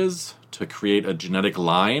marriages to create a genetic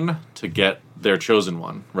line to get their chosen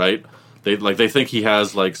one, right? They think he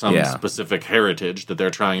has like some specific heritage that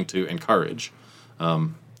they're trying to encourage.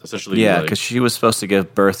 Essentially, because she was supposed to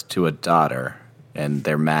give birth to a daughter. And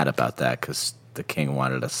they're mad about that because the king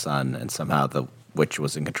wanted a son, and somehow the witch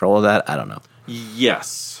was in control of that. I don't know.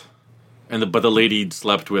 Yes, but the lady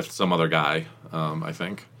slept with some other guy. I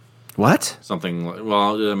think. What? Something.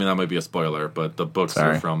 Well, that might be a spoiler, but the books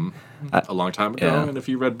are from a long time ago, and if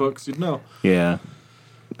you read books, you'd know. Yeah,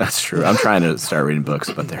 that's true. I'm trying to start reading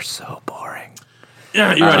books, but they're so boring.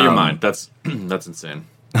 Yeah, you're out of your mind. That's insane.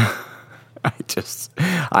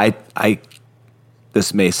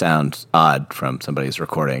 This may sound odd from somebody who's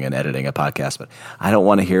recording and editing a podcast, but I don't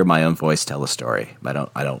want to hear my own voice tell a story. I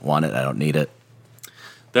don't want it. I don't need it.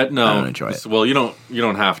 I don't enjoy it. Well, you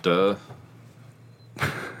don't have to.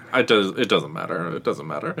 It doesn't matter. It doesn't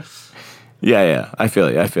matter. Yeah. I feel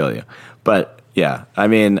you. But yeah,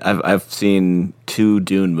 I've seen 2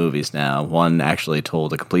 Dune movies now. One actually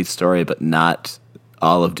told a complete story, but not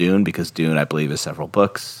all of Dune, because Dune, I believe, is several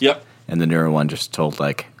books. Yep. And the newer one just told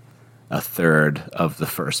like a third of the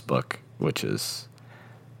first book, which is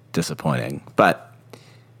disappointing. But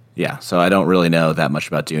yeah, so I don't really know that much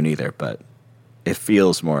about Dune either, but it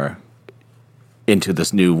feels more into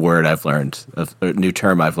this new word I've learned, a new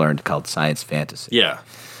term I've learned called science fantasy. Yeah.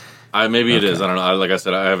 Maybe it is. I don't know. Like I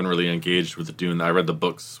said, I haven't really engaged with Dune. I read the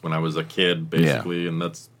books when I was a kid, basically, and I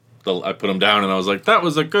put them down, and I was like, that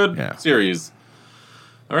was a good series.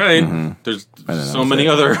 All right. There's so many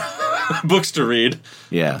other books to read.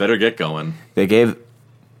 Yeah. Better get going. They gave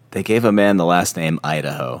a man the last name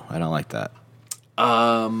Idaho. I don't like that.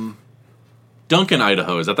 Duncan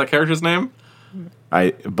Idaho. Is that character's name?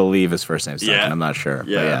 I believe his first name's Duncan. Yeah. I'm not sure.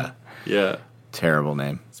 Yeah. Yeah. Terrible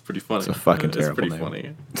name. It's pretty funny. It's a fucking terrible name. It's pretty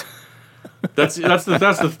funny. That's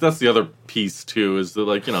the other piece too, is that,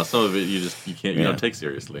 like, some of it you can't take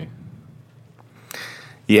seriously.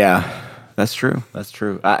 Yeah. That's true.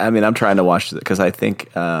 I'm trying to watch it because I think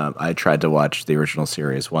I tried to watch the original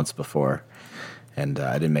series once before, and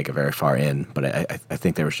I didn't make it very far in. But I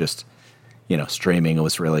think there was just streaming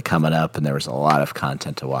was really coming up, and there was a lot of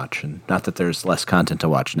content to watch. And not that there's less content to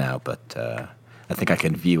watch now, but I think I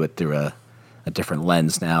can view it through a different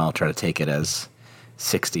lens now. I'll try to take it as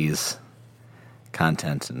 60s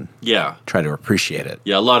content and try to appreciate it.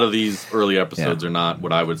 Yeah, a lot of these early episodes are not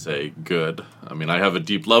what I would say good. I mean, I have a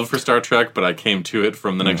deep love for Star Trek, but I came to it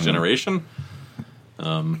from The Next Generation.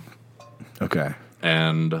 Okay.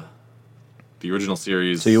 And the original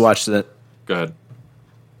series... So you watched it... Go ahead.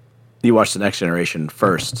 You watched The Next Generation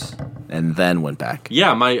first and then went back.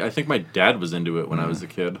 Yeah, I think my dad was into it when I was a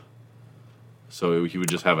kid. So he would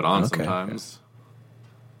just have it on sometimes.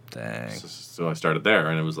 Dang. So I started there,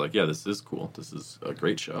 and it was like, yeah, this is cool. This is a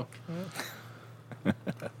great show. All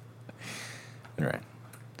right.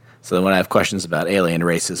 So then when I have questions about alien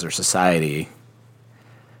races or society,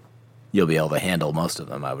 you'll be able to handle most of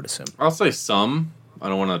them, I would assume. I'll say some. I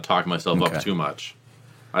don't want to talk myself up too much.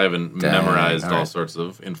 I haven't memorized all sorts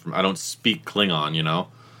of information. I don't speak Klingon,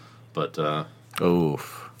 but...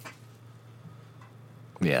 Oof.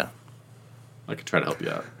 Yeah. I could try to help you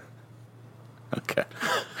out. Okay.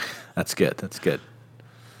 That's good. I'm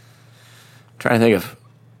trying to think of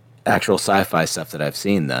actual sci-fi stuff that I've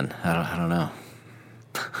seen then. I don't know.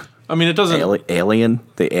 I mean, it doesn't...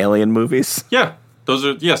 The Alien movies? Yeah. Those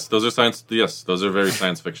are science... Yes, those are very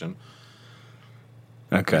science fiction.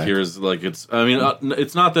 Okay. Here's it's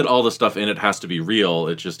not that all the stuff in it has to be real.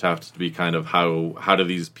 It just has to be kind of how do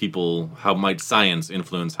these people, how might science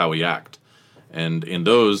influence how we act? And in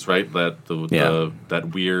those, right, that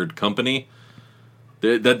weird company,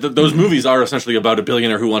 those movies are essentially about a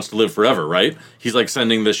billionaire who wants to live forever, right? He's like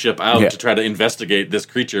sending the ship out to try to investigate this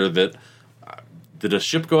creature that... Did a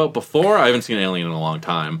ship go out before? I haven't seen Alien in a long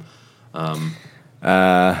time.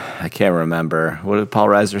 I can't remember. What did Paul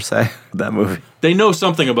Reiser say? That movie. They know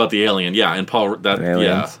something about the alien, and yeah.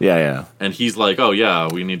 And he's like, oh yeah,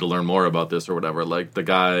 we need to learn more about this or whatever. Like the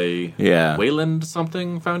guy, Wayland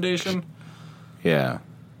something Foundation. Yeah,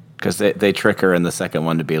 because they trick her in the second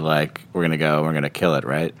one to be like, we're gonna kill it,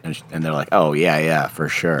 right? And they're like, oh yeah, for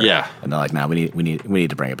sure. Yeah. And they're like, no, we need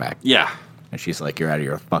to bring it back. Yeah. And she's like, you're out of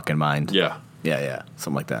your fucking mind. Yeah. Yeah,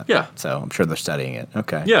 something like that. Yeah. So I'm sure they're studying it.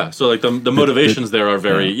 Okay. Yeah, so like the motivations there are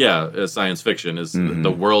very, science fiction. Is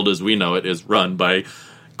the world as we know it is run by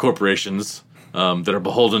corporations that are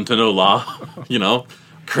beholden to no law. This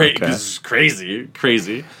is crazy.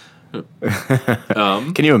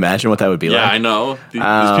 Can you imagine what that would be like? Yeah, I know. These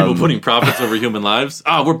people putting profits over human lives.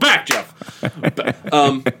 We're back, Jeff.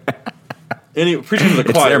 Anyway, preaching to the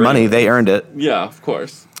choir. It's their money. They earned it. Yeah, of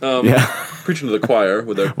course. Preaching to the choir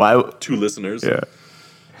with our 2 listeners. Yeah.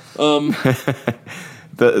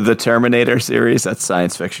 The Terminator series, that's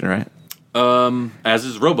science fiction, right? As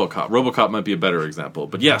is RoboCop. RoboCop might be a better example.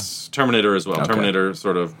 But yes, Terminator as well. Okay. Terminator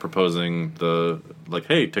sort of proposing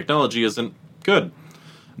hey, technology isn't good.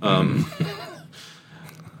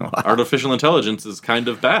 Artificial intelligence is kind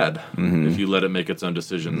of bad if you let it make its own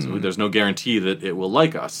decisions. There's no guarantee that it will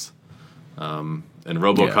like us. And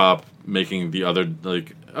RoboCop making the other,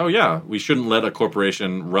 we shouldn't let a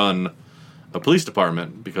corporation run a police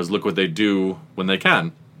department because look what they do when they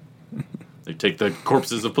can. They take the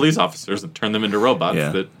corpses of police officers and turn them into robots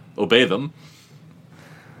that obey them.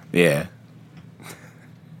 Yeah.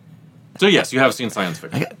 So yes, you have seen science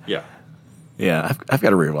fiction. Yeah, I've got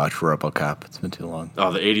to rewatch RoboCop. It's been too long.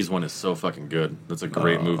 Oh, the 80s one is so fucking good. That's a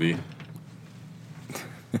great movie.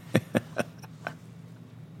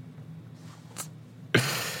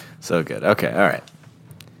 So good. Okay. All right.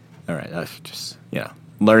 I've just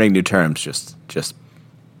learning new terms just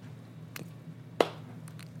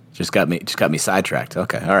got me sidetracked.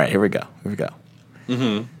 Okay. All right. Here we go.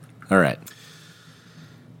 Mm-hmm. All right.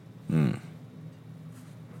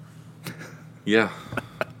 Yeah.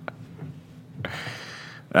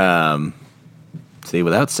 See,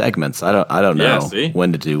 without segments, I don't know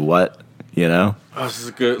when to do what. Oh, this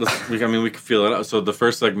is good. We can feel it out. So the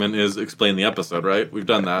first segment is explain the episode, right? We've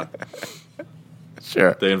done that.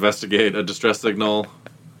 Sure. They investigate a distress signal.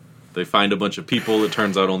 They find a bunch of people. It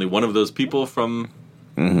turns out only one of those people from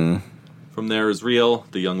there is real,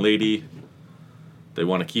 the young lady. They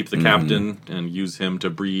want to keep the captain and use him to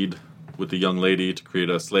breed with the young lady to create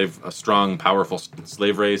a strong, powerful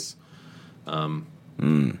slave race.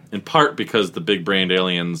 In part because the big-brained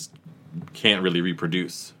aliens can't really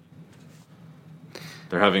reproduce.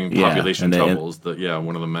 They're having population troubles that,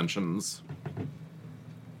 one of them mentions.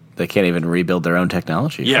 They can't even rebuild their own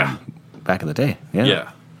technology from back in the day.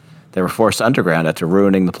 Yeah. They were forced underground after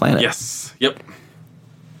ruining the planet. Yes. Yep.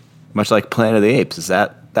 Much like Planet of the Apes.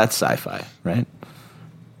 That's sci-fi, right?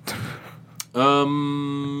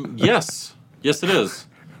 Yes. Yes, it is.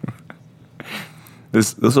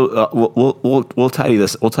 This will, we'll tidy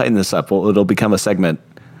this. We'll tighten this up. It'll become a segment.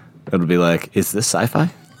 It'll be like, is this sci-fi?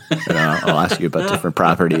 And I'll ask you about different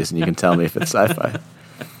properties, and you can tell me if it's sci-fi.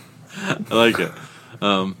 I like it.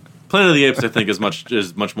 Planet of the Apes, I think, is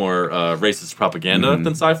much more racist propaganda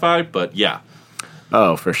than sci-fi. But yeah.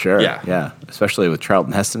 Oh, for sure. Yeah. Especially with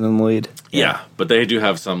Charlton Heston in the lead. Yeah, but they do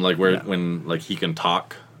have some when like he can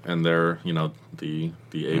talk, and they're the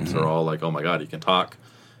apes are all like, oh my god, he can talk,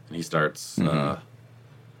 and he starts.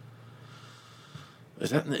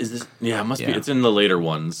 Is this? Yeah, it must be. It's in the later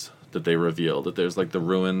ones that they reveal that there's like the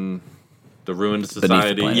ruined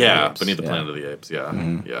society. Beneath the Planet of the Apes.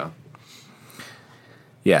 Yeah, yeah.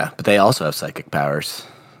 Yeah, but they also have psychic powers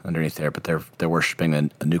underneath there. But they're worshiping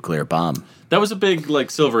a nuclear bomb. That was a big like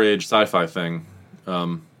Silver Age sci-fi thing.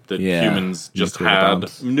 That humans just had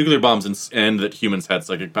nuclear bombs and that humans had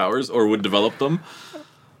psychic powers or would develop them.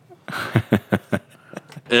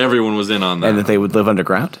 Everyone was in on that. And that they would live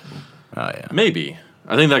underground? Oh, yeah. Maybe.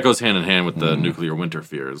 I think that goes hand in hand with the nuclear winter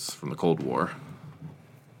fears from the Cold War.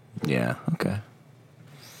 Yeah, okay.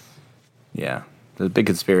 Yeah. The big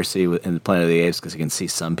conspiracy in the Planet of the Apes because you can see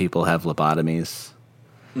some people have lobotomies.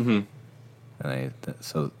 Mm-hmm. And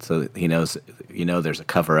so he knows, there's a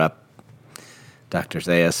cover-up. Dr.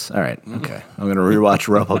 Zaius. All right, okay. I'm going to rewatch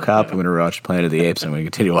RoboCop. I'm going to rewatch Planet of the Apes. I'm going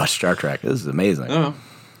to continue to watch Star Trek. This is amazing.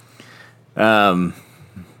 I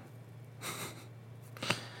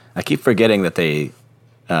keep forgetting that they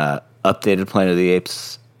updated Planet of the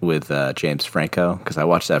Apes with James Franco because I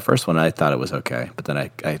watched that first one and I thought it was okay, but then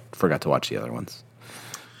I forgot to watch the other ones.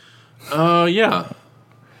 Yeah.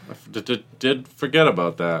 I did forget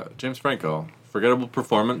about that. James Franco. Forgettable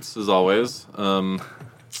performance, as always.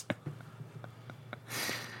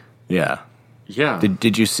 Yeah. Yeah.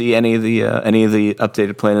 Did you see any of the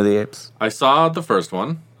updated Planet of the Apes? I saw the first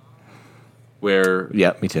one, where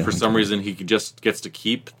me too. For some reason, he just gets to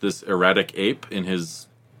keep this erratic ape in his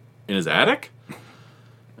attic,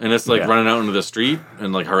 and it's like running out into the street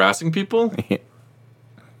and like harassing people.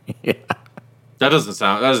 Yeah. That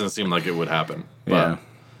doesn't seem like it would happen. But yeah.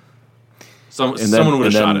 Someone would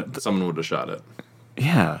have shot it. Someone would have shot it.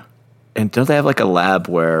 Yeah. And don't they have like a lab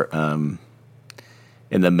where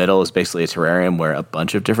in the middle is basically a terrarium where a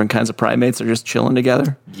bunch of different kinds of primates are just chilling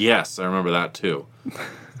together? Yes, I remember that too.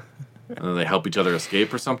 And then they help each other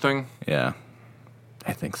escape or something? Yeah.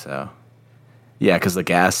 I think so. Yeah, because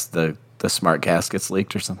the smart gas gets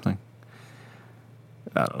leaked or something.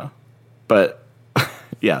 I don't know. But,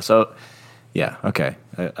 yeah, so, yeah, okay.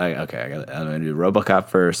 I'm going to do RoboCop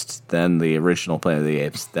first, then the original Planet of the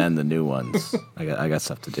Apes, then the new ones. I got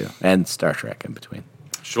stuff to do. And Star Trek in between.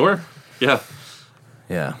 Sure. Yeah.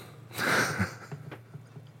 Yeah.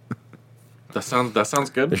 That sounds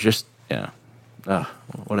good. There's just oh,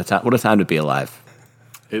 what a time to be alive.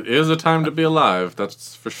 It is a time to be alive,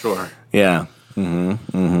 that's for sure. Yeah.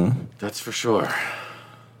 That's for sure.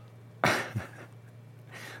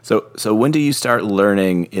 So when do you start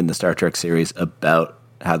learning in the Star Trek series about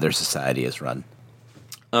how their society is run?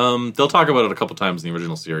 They'll talk about it a couple times in the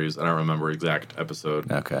original series. I don't remember exact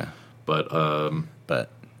episode. Okay. But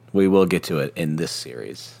we will get to it in this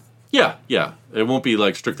series. Yeah. It won't be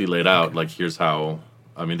like strictly laid out. Like here's how.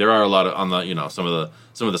 I mean, there are a lot of on the some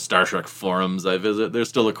of the Star Trek forums I visit. There's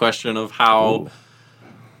still a question of how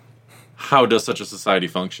does such a society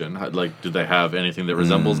function? Do they have anything that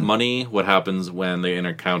resembles money? What happens when they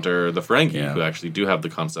encounter the Ferengi, who actually do have the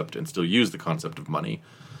concept and still use the concept of money?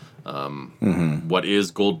 What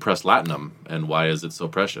is gold pressed latinum, and why is it so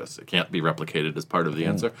precious? It can't be replicated as part of the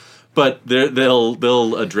answer, but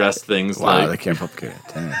they'll address things like they can't replicate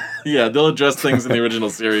it. Yeah, they'll address things in the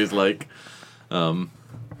original series like,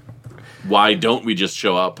 why don't we just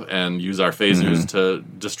show up and use our phasers to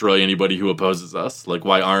destroy anybody who opposes us? Like,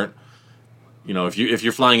 why aren't if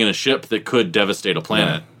you're flying in a ship that could devastate a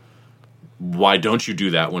planet, why don't you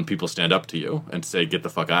do that when people stand up to you and say, "Get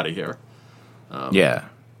the fuck out of here"?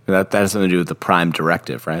 That has something to do with the Prime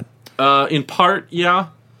Directive, right? In part, yeah.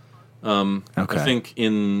 Okay. I think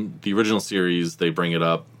in the original series they bring it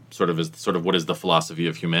up sort of what is the philosophy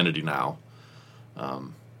of humanity now.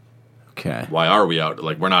 Okay. Why are we out?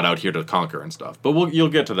 Like, we're not out here to conquer and stuff. But you'll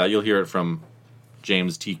get to that. You'll hear it from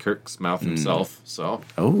James T. Kirk's mouth himself. So.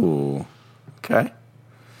 Oh. Okay.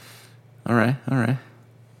 All right.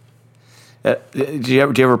 Do you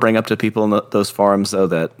ever bring up to people in those forums though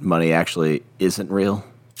that money actually isn't real?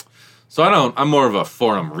 So I'm more of a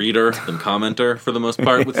forum reader than commenter for the most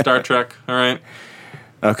part with Star Trek. All right.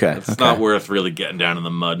 Okay. It's not worth really getting down in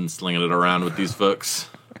the mud and slinging it around with these folks.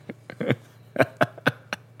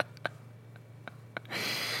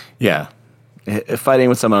 Yeah. Fighting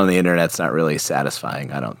with someone on the internet's not really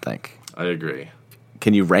satisfying, I don't think. I agree.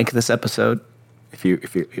 Can you rank this episode? If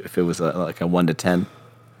it was like a 1 to 10?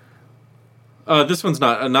 This one's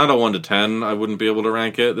not a 1 to 10. I wouldn't be able to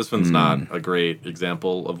rank it. This one's not a great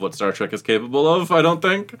example of what Star Trek is capable of, I don't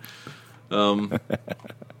think.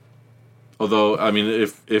 Although, I mean,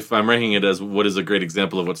 if I'm ranking it as what is a great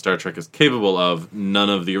example of what Star Trek is capable of, none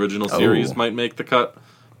of the original series might make the cut.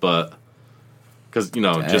 But, because,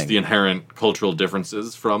 just the inherent cultural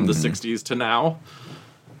differences from the 60s to now.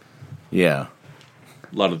 Yeah.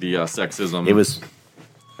 A lot of the sexism. It was,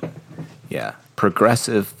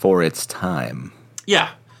 progressive for its time. Yeah.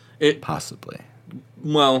 Possibly.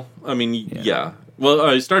 Well, I mean, yeah.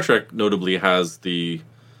 Well, Star Trek notably has the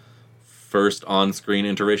first on-screen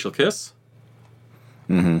interracial kiss.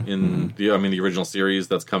 In the original series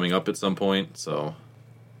that's coming up at some point, so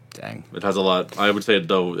dang, it has a lot. I would say,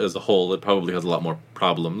 though, as a whole, it probably has a lot more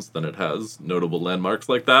problems than it has notable landmarks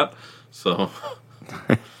like that. So,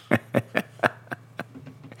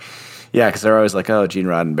 yeah, because they're always like, "Oh, Gene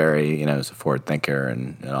Roddenberry, is a forward thinker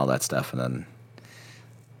and all that stuff," and then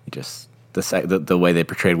you just the way they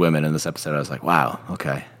portrayed women in this episode, I was like, "Wow,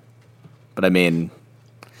 okay." But I mean,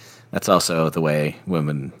 that's also the way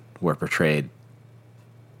women were portrayed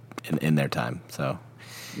in their time, so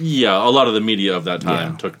yeah, a lot of the media of that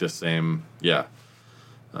time took this same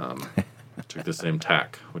took the same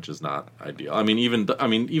tack, which is not ideal. I mean,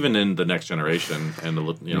 even in the Next Generation and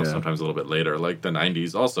sometimes a little bit later, like the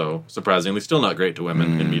 '90s, also surprisingly still not great to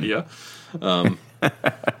women in media.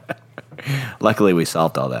 Luckily, we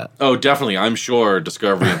solved all that. Oh, definitely. I'm sure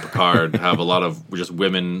Discovery and Picard have a lot of just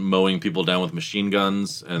women mowing people down with machine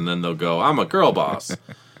guns, and then they'll go, "I'm a girl boss."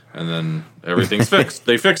 And then everything's fixed.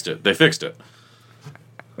 They fixed it.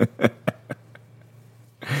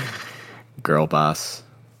 Girl boss.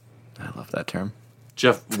 I love that term.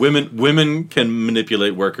 Jeff, women can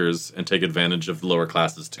manipulate workers and take advantage of the lower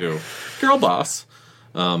classes too. Girl boss.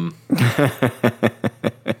 So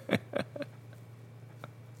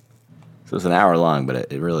it was an hour long,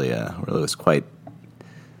 but it really was quite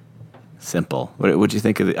simple. What would you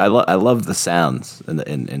think of it? I love the sounds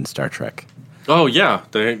in Star Trek. Oh yeah,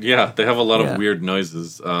 they have a lot of weird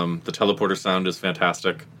noises. The teleporter sound is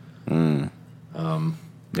fantastic.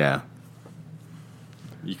 Yeah,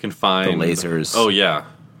 you can find the lasers. Oh yeah.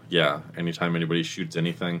 Anytime anybody shoots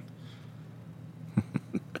anything,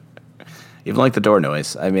 even like the door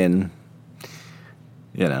noise. I mean,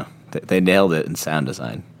 they nailed it in sound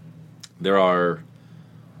design. There are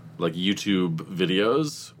like YouTube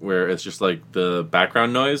videos where it's just like the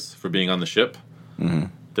background noise for being on the ship.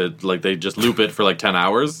 That like they just loop it for like 10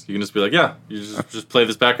 hours. You can just be like, yeah, you just play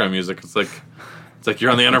this background music. It's like you're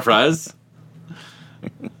on the Enterprise.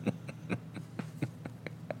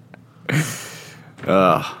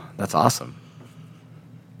 That's awesome.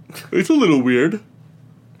 It's a little weird.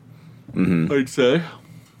 I'd say.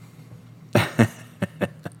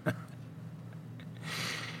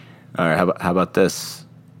 All right, how about this?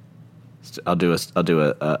 I'll do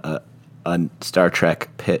a Star Trek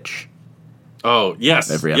pitch. Oh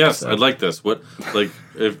yes, every yes, episode. I'd like this. What, like,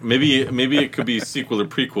 if maybe it could be sequel or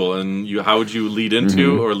prequel, and how would you lead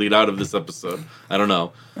into or lead out of this episode? I don't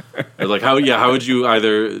know. Or like how would you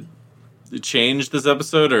either change this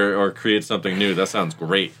episode or create something new? That sounds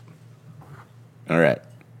great. All right.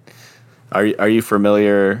 Are you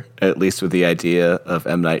familiar at least with the idea of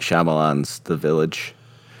M. Night Shyamalan's The Village?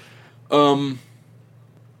 Oh,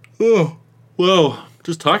 well,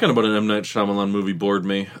 just talking about an M. Night Shyamalan movie bored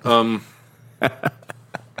me.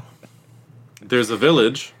 There's a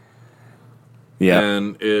village. Yeah.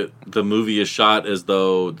 And the movie is shot as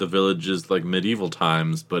though the village is like medieval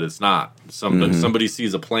times, but it's not. Somebody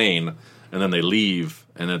sees a plane and then they leave,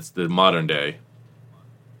 and it's the modern day.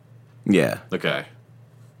 Yeah. Okay.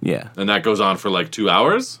 Yeah. And that goes on for like 2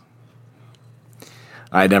 hours?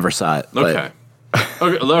 I never saw it. Okay.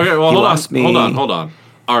 Okay, well, hold on.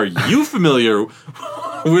 Are you familiar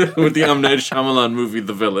with the M. Night Shyamalan movie,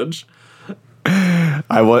 The Village?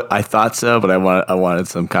 I thought so, but I wanted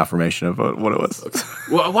some confirmation about what it was.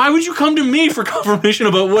 Well, why would you come to me for confirmation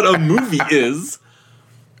about what a movie is?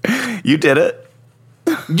 You did it.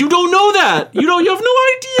 You don't know that. You have no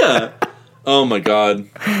idea. Oh my god.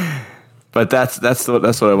 But that's what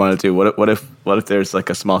I want to do. What if there's like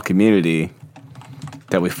a small community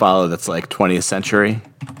that we follow that's like 20th century,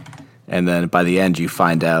 and then by the end you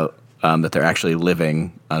find out that they're actually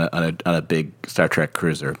living on a big Star Trek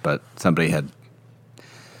cruiser, but somebody had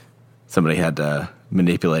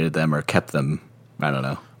manipulated them or kept them, I don't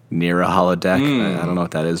know, near a holodeck. I don't know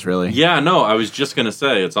what that is really. Yeah, no, I was just going to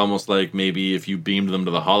say, it's almost like maybe if you beamed them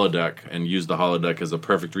to the holodeck and used the holodeck as a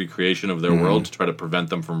perfect recreation of their world to try to prevent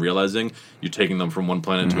them from realizing you're taking them from one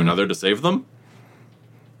planet to another to save them.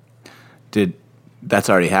 Did that's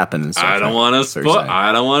already happened? In Star I Trek, don't want to that's what you're spoil. saying.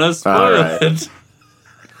 I don't want to spoil All right. it.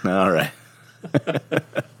 All right.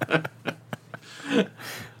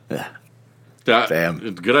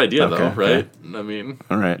 Damn. Good idea, though, Okay, right? okay. I mean,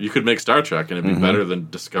 All right. you could make Star Trek, and it'd be better than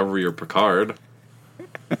Discovery or Picard.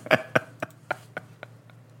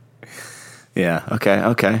 Yeah.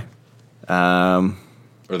 Okay.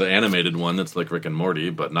 Or the animated one that's like Rick and Morty,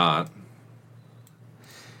 but not.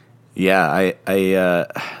 Yeah, I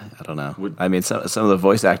don't know. I mean, some of the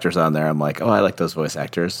voice actors on there, I'm like, oh, I like those voice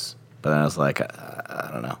actors, but then I was like, I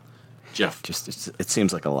don't know. Jeff, Just it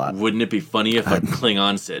seems like a lot. wouldn't it be funny if a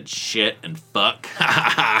Klingon said shit and fuck?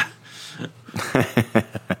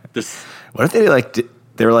 This, What if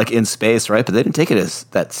they were like in space, right? But they didn't take it as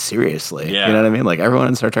that seriously. Yeah. You know what I mean? Like everyone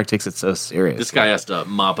in Star Trek takes it so serious. this guy has to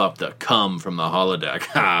mop up the cum from the holodeck.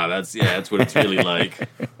 That's what it's really like.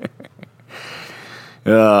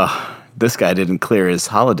 This guy didn't clear his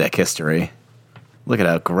holodeck history. Look at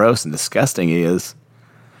how gross and disgusting he is.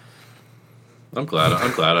 I'm glad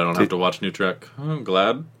I don't have to watch New Trek. I'm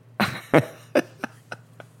glad.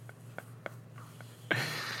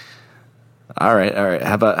 All right.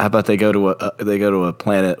 How about they go to a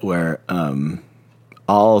planet where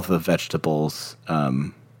all of the vegetables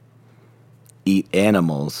eat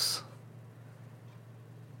animals,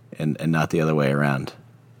 and not the other way around.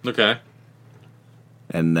 Okay.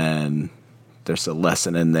 And then there's a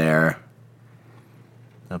lesson in there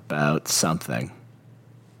about something,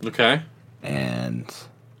 Okay. and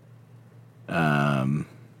I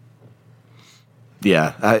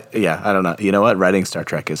don't know. You know what? Writing Star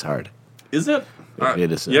Trek is hard. Is it?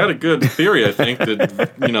 It is. You had a good theory, I think,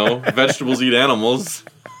 that, vegetables eat animals.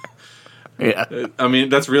 Yeah, I mean,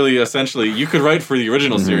 that's really essentially, you could write for the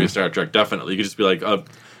original series Star Trek, definitely. You could just be like,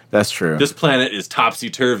 that's true. this planet is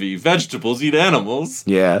topsy-turvy. Vegetables eat animals.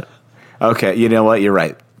 Yeah. Okay. You know what? You're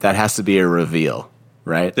right. That has to be a reveal,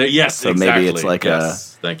 right? Yes, So exactly. maybe it's like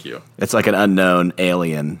Thank you. it's like an unknown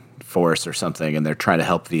alien force or something, and they're trying to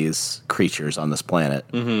help these creatures on this planet.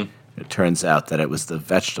 Mm-hmm. It turns out that it was the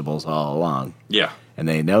vegetables all along. Yeah. And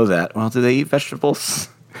they know that. Well, do they eat vegetables?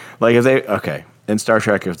 Like in Star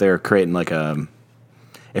Trek, if they're creating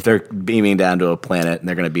if they're beaming down to a planet and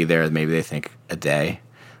they're going to be there, maybe they think a day.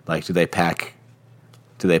 Like, do they pack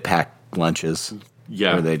lunches?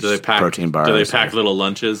 Yeah. Or are they do they just pack protein bars? Do they pack little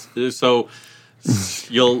lunches? So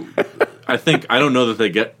I don't know that they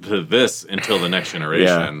get to this until the Next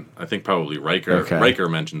Generation. Yeah. I think probably Riker. Okay. Riker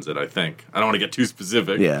mentions it, I think. I don't want to get too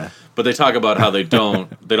specific. Yeah. But they talk about how they don't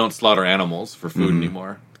slaughter animals for food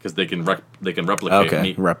anymore because they can replicate. Okay.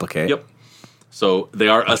 Meat. Replicate. Yep. So they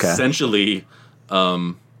are essentially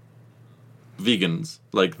vegans.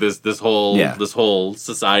 Like this whole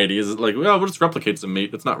society is like, well, we'll just replicate some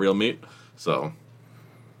meat. It's not real meat. So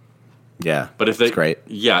yeah, but if that's great.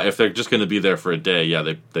 Yeah, if they're just going to be there for a day,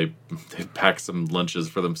 yeah, they pack some lunches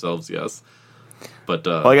for themselves. Yes, but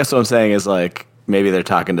well, I guess what I'm saying is like maybe they're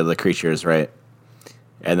talking to the creatures, right?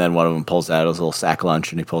 And then one of them pulls out his little sack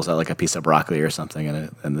lunch, and he pulls out like a piece of broccoli or something,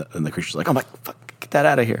 and the creature's like, "Oh my fuck, get that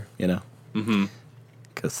out of here!" You know? Mm-hmm.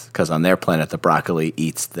 Because on their planet, the broccoli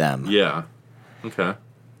eats them. Yeah. Okay.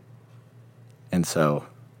 And so,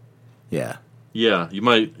 yeah. Yeah, you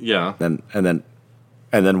might. Yeah. And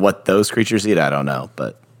then what those creatures eat, I don't know,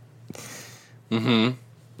 but. Mm-hmm.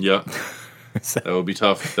 Yeah. That would be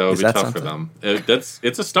tough. That would be tough something? for them.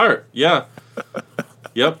 It's a start. Yeah.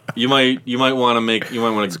 Yep. You might want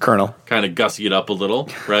to Colonel kind of gussy it up a little,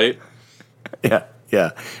 right?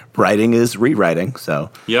 Yeah. Writing is rewriting, so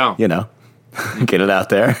yeah, get it out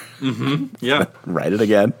there. Mm-hmm. Yeah. Write it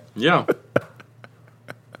again. Yeah.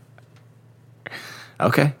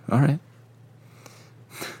 Okay. All right.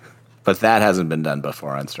 But that hasn't been done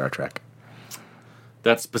before on Star Trek.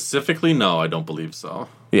 That specifically, no, I don't believe so.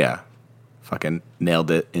 Yeah. Fucking nailed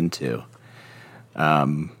it in two.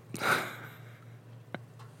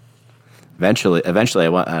 Eventually, I don't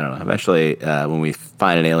know. Eventually, when we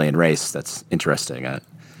find an alien race that's interesting, I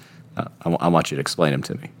want you to explain them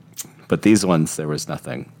to me. But these ones, there was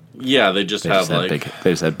nothing. Yeah, they just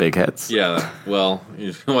had big heads. Yeah, well,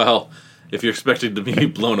 if you're expected to be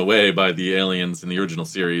blown away by the aliens in the original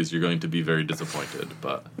series, you're going to be very disappointed.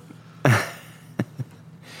 But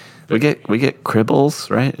we get cribbles,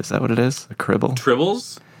 right? Is that what it is? A cribble?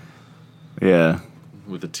 Tribbles? Yeah.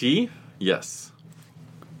 With a T? Yes.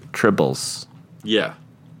 Tribbles. Yeah.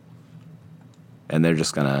 And they're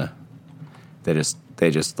just gonna they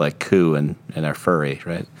just like coo and are furry,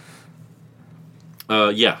 right?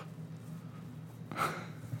 Yeah.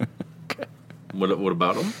 Okay. What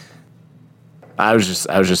about them? I was just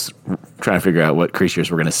trying to figure out what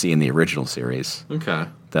creatures we're gonna see in the original series. Okay.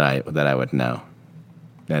 That I would know.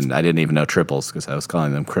 And I didn't even know triples because I was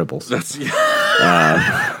calling them cribbles.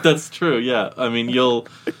 That's true. Yeah, I mean you'll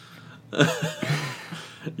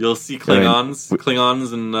see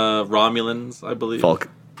Klingons and Romulans, I believe.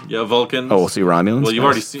 Yeah, Vulcans. Oh, we'll see Romulans. Well, you've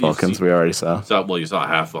already seen Vulcans. We already saw. You saw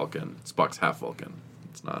half Vulcan. Spock's half Vulcan.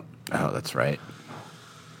 It's not. Oh, that's right.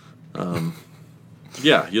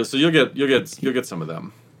 Yeah, you'll get some of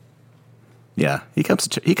them. Yeah, he comes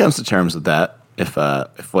to terms with that. If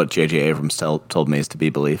what J.J. Abrams told me is to be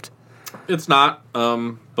believed, it's not.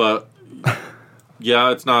 But yeah,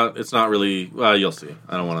 it's not really. Well, you'll see.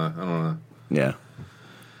 I don't want to. Yeah.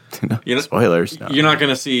 Spoilers. No. You're not going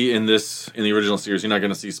to see in the original series. You're not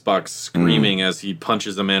going to see Spock screaming as he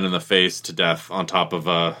punches a man in the face to death on top of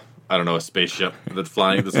a spaceship that's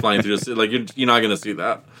flying through the like. You're not going to see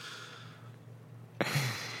that.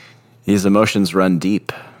 His emotions run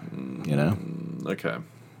deep. Okay.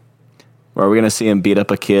 Or are we going to see him beat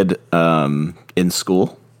up a kid in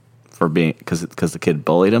school for being because the kid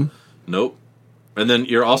bullied him? Nope. And then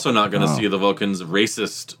you're also not going to see the Vulcans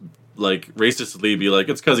racistly be like,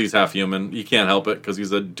 it's because he's half human. He can't help it because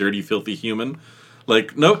he's a dirty, filthy human.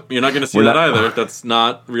 Like, nope, you're not going to see that either. That's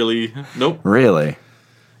not really. Nope. Really?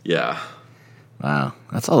 Yeah. Wow,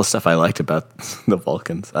 that's all the stuff I liked about the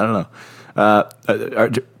Vulcans. I don't know,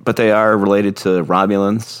 but they are related to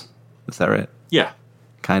Romulans. Is that right? Yeah.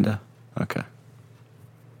 Kinda. Okay.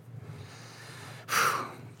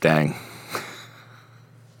 Dang.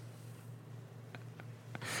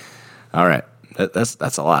 All right,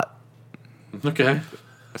 that's a lot. Okay.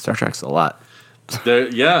 Star Trek's a lot.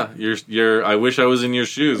 Yeah, you're. I wish I was in your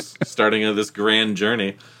shoes, starting this grand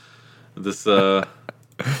journey. This.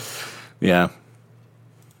 Yeah.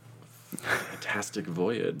 Fantastic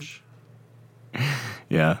voyage.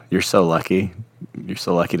 Yeah, you're so lucky. You're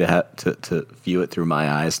so lucky to have to view it through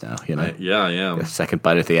my eyes now. Yeah, I am. A second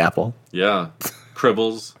bite at the apple. Yeah,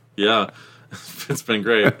 cribbles. Yeah, it's been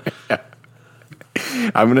great.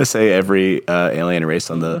 I'm gonna say every alien race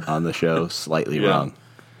on the show slightly wrong.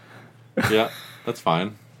 Yeah, that's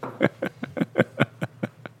fine.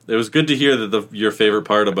 It was good to hear that your favorite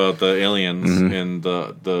part about the aliens in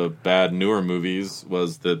the bad newer movies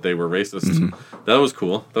was that they were racist. Mm-hmm. That was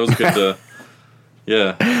cool. That was good to.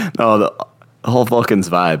 Yeah. Oh, the whole Vulcans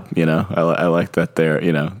vibe. I like that they're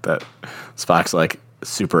that Spock's like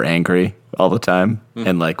super angry all the time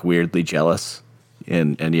and like weirdly jealous.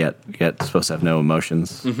 And yet supposed to have no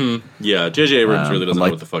emotions. Mm-hmm. Yeah, J.J. Abrams really doesn't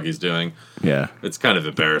know what the fuck he's doing. Yeah, it's kind of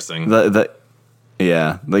embarrassing.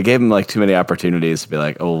 Yeah, they gave him like too many opportunities to be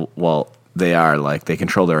like, oh, well, they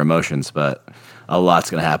control their emotions, but a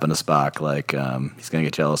lot's gonna happen to Spock. Like, he's gonna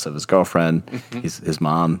get jealous of his girlfriend. Mm-hmm. His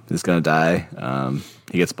mom is gonna die.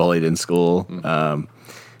 He gets bullied in school. Mm-hmm.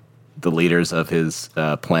 The leaders of his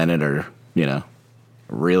planet are,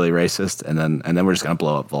 really racist, and then we're just gonna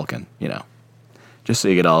blow up Vulcan. Just so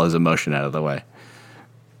you get all his emotion out of the way.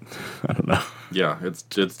 I don't know. Yeah, it's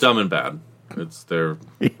dumb and bad. They're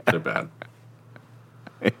bad.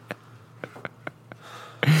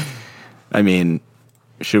 I mean,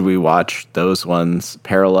 should we watch those ones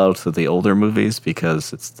parallel to the older movies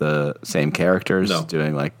because it's the same characters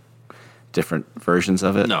doing like different versions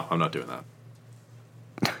of it? No, I'm not doing that.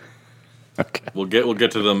 Okay. We'll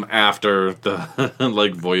get to them after the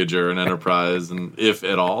like Voyager and Enterprise and if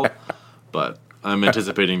at all. But I'm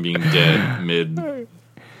anticipating being dead mid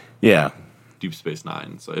Deep Space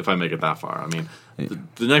Nine. So if I make it that far, I mean,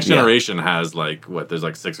 the Next Generation has there's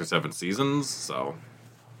like 6 or 7 seasons. So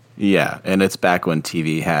yeah, and it's back when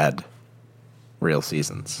TV had real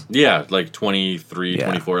seasons. Yeah, like 23,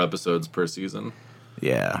 24 episodes per season.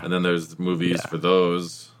 Yeah, and then there's movies for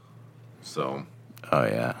those. So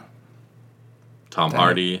Tom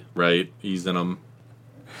Hardy, right? He's in them.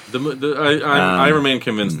 I remain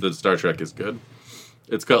convinced that Star Trek is good.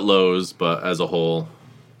 It's got lows, but as a whole,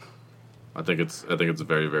 I think it's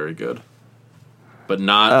very, very good. But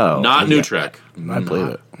not New Trek. I believe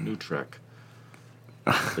it. New Trek.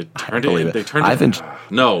 They turned it. They turned it.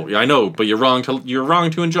 No, I know, but you're wrong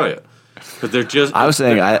to enjoy it because they're just. I was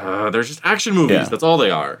saying they're just action movies. Yeah. That's all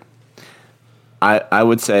they are. I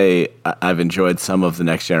would say I've enjoyed some of the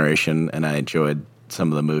Next Generation, and I enjoyed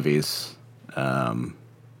some of the movies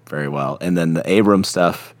very well. And then the Abrams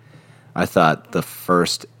stuff, I thought the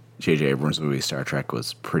first J.J. Abrams movie, Star Trek,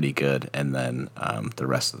 was pretty good, and then the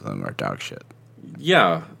rest of them are dog shit.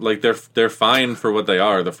 Yeah, like they're fine for what they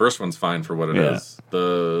are. The first one's fine for what it is.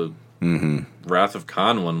 The Wrath of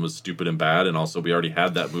Khan one was stupid and bad, and also we already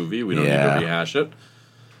had that movie. We don't need to rehash it.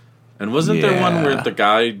 And wasn't there one where the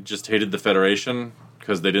guy just hated the Federation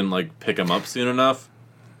because they didn't pick him up soon enough?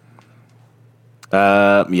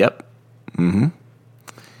 Yep. Mm-hmm.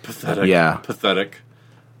 Pathetic. Yeah. Pathetic.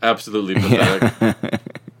 absolutely pathetic.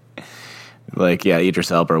 Like, yeah,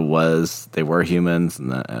 Idris Elba they were humans,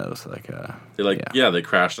 and that it was like they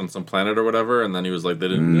crashed on some planet or whatever, and then he was like, they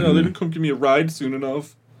didn't come give me a ride soon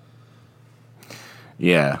enough.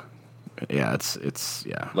 Yeah, it's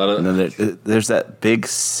and then there's that big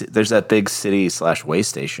city / way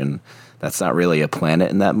station that's not really a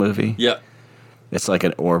planet in that movie. Yeah, it's like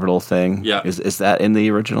an orbital thing. Yeah, is that in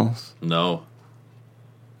the originals? No.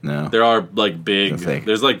 There are like big.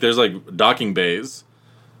 There's like docking bays.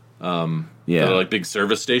 That are like big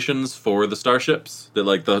service stations for the starships that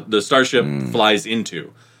like the starship flies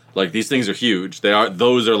into. Like these things are huge.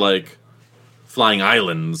 Those are like flying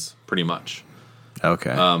islands pretty much.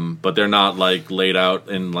 Okay. But they're not like laid out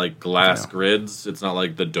in like glass grids. It's not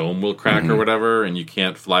like the dome will crack or whatever, and you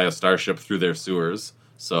can't fly a starship through their sewers.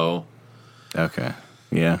 So. Okay.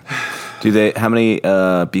 Yeah. How many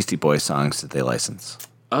Beastie Boys songs did they license?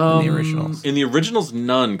 In the originals? In the originals,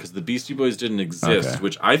 none, because the Beastie Boys didn't exist,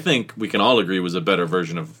 which I think we can all agree was a better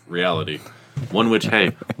version of reality. One which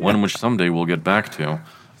someday we'll get back to.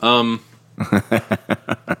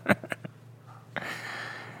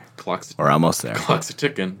 We're almost there. Clock's a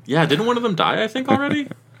ticking. Yeah, didn't one of them die, I think, already?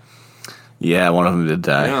 Yeah, one of them did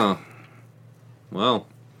die. Yeah. Well.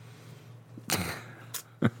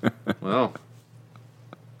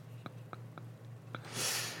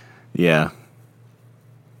 Yeah.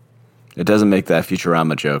 It doesn't make that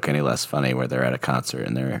Futurama joke any less funny where they're at a concert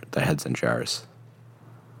and their heads in jars.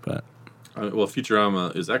 But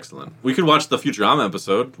Futurama is excellent. We could watch the Futurama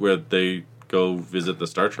episode where they go visit the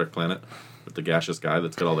Star Trek planet with the gaseous guy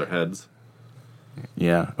that's got all their heads.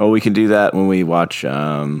 Yeah. Oh, we can do that when we watch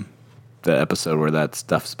the episode where that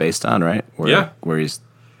stuff's based on, right? Where he's...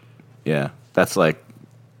 Yeah. That's like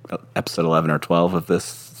episode 11 or 12 of this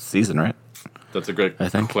season, right? That's a great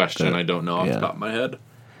question. I don't know off the top of my head.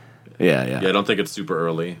 Yeah. I don't think it's super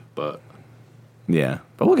early, but... Yeah,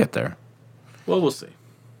 but we'll get there. Well, we'll see.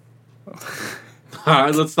 All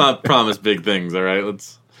right, let's not promise big things, all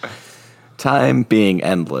right? Time being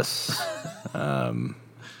endless. Oh,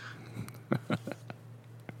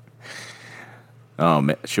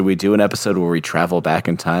 man. Should we do an episode where we travel back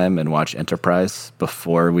in time and watch Enterprise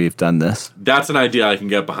before we've done this? That's an idea I can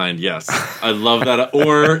get behind, yes. I love that.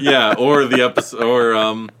 Or the episode, or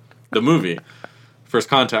the movie. First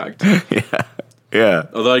Contact. Yeah.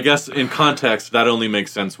 Although I guess in context, that only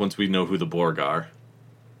makes sense once we know who the Borg are.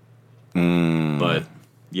 But,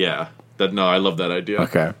 yeah. I love that idea.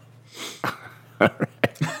 Okay. All right.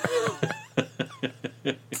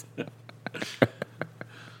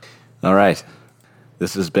 All right.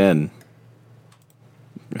 This has been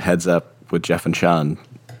Heads Up with Jeff and Sean.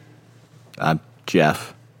 I'm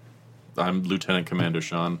Jeff. I'm Lieutenant Commander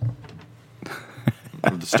Sean.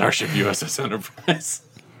 Of the Starship USS Enterprise.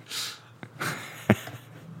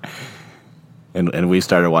 And we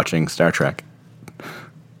started watching Star Trek.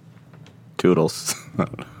 Toodles.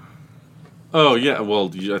 Oh, yeah.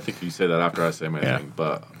 Well, I think you say that after I say my thing.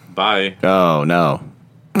 But bye. Oh, no.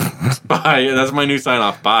 Bye. That's my new sign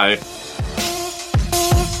off. Bye.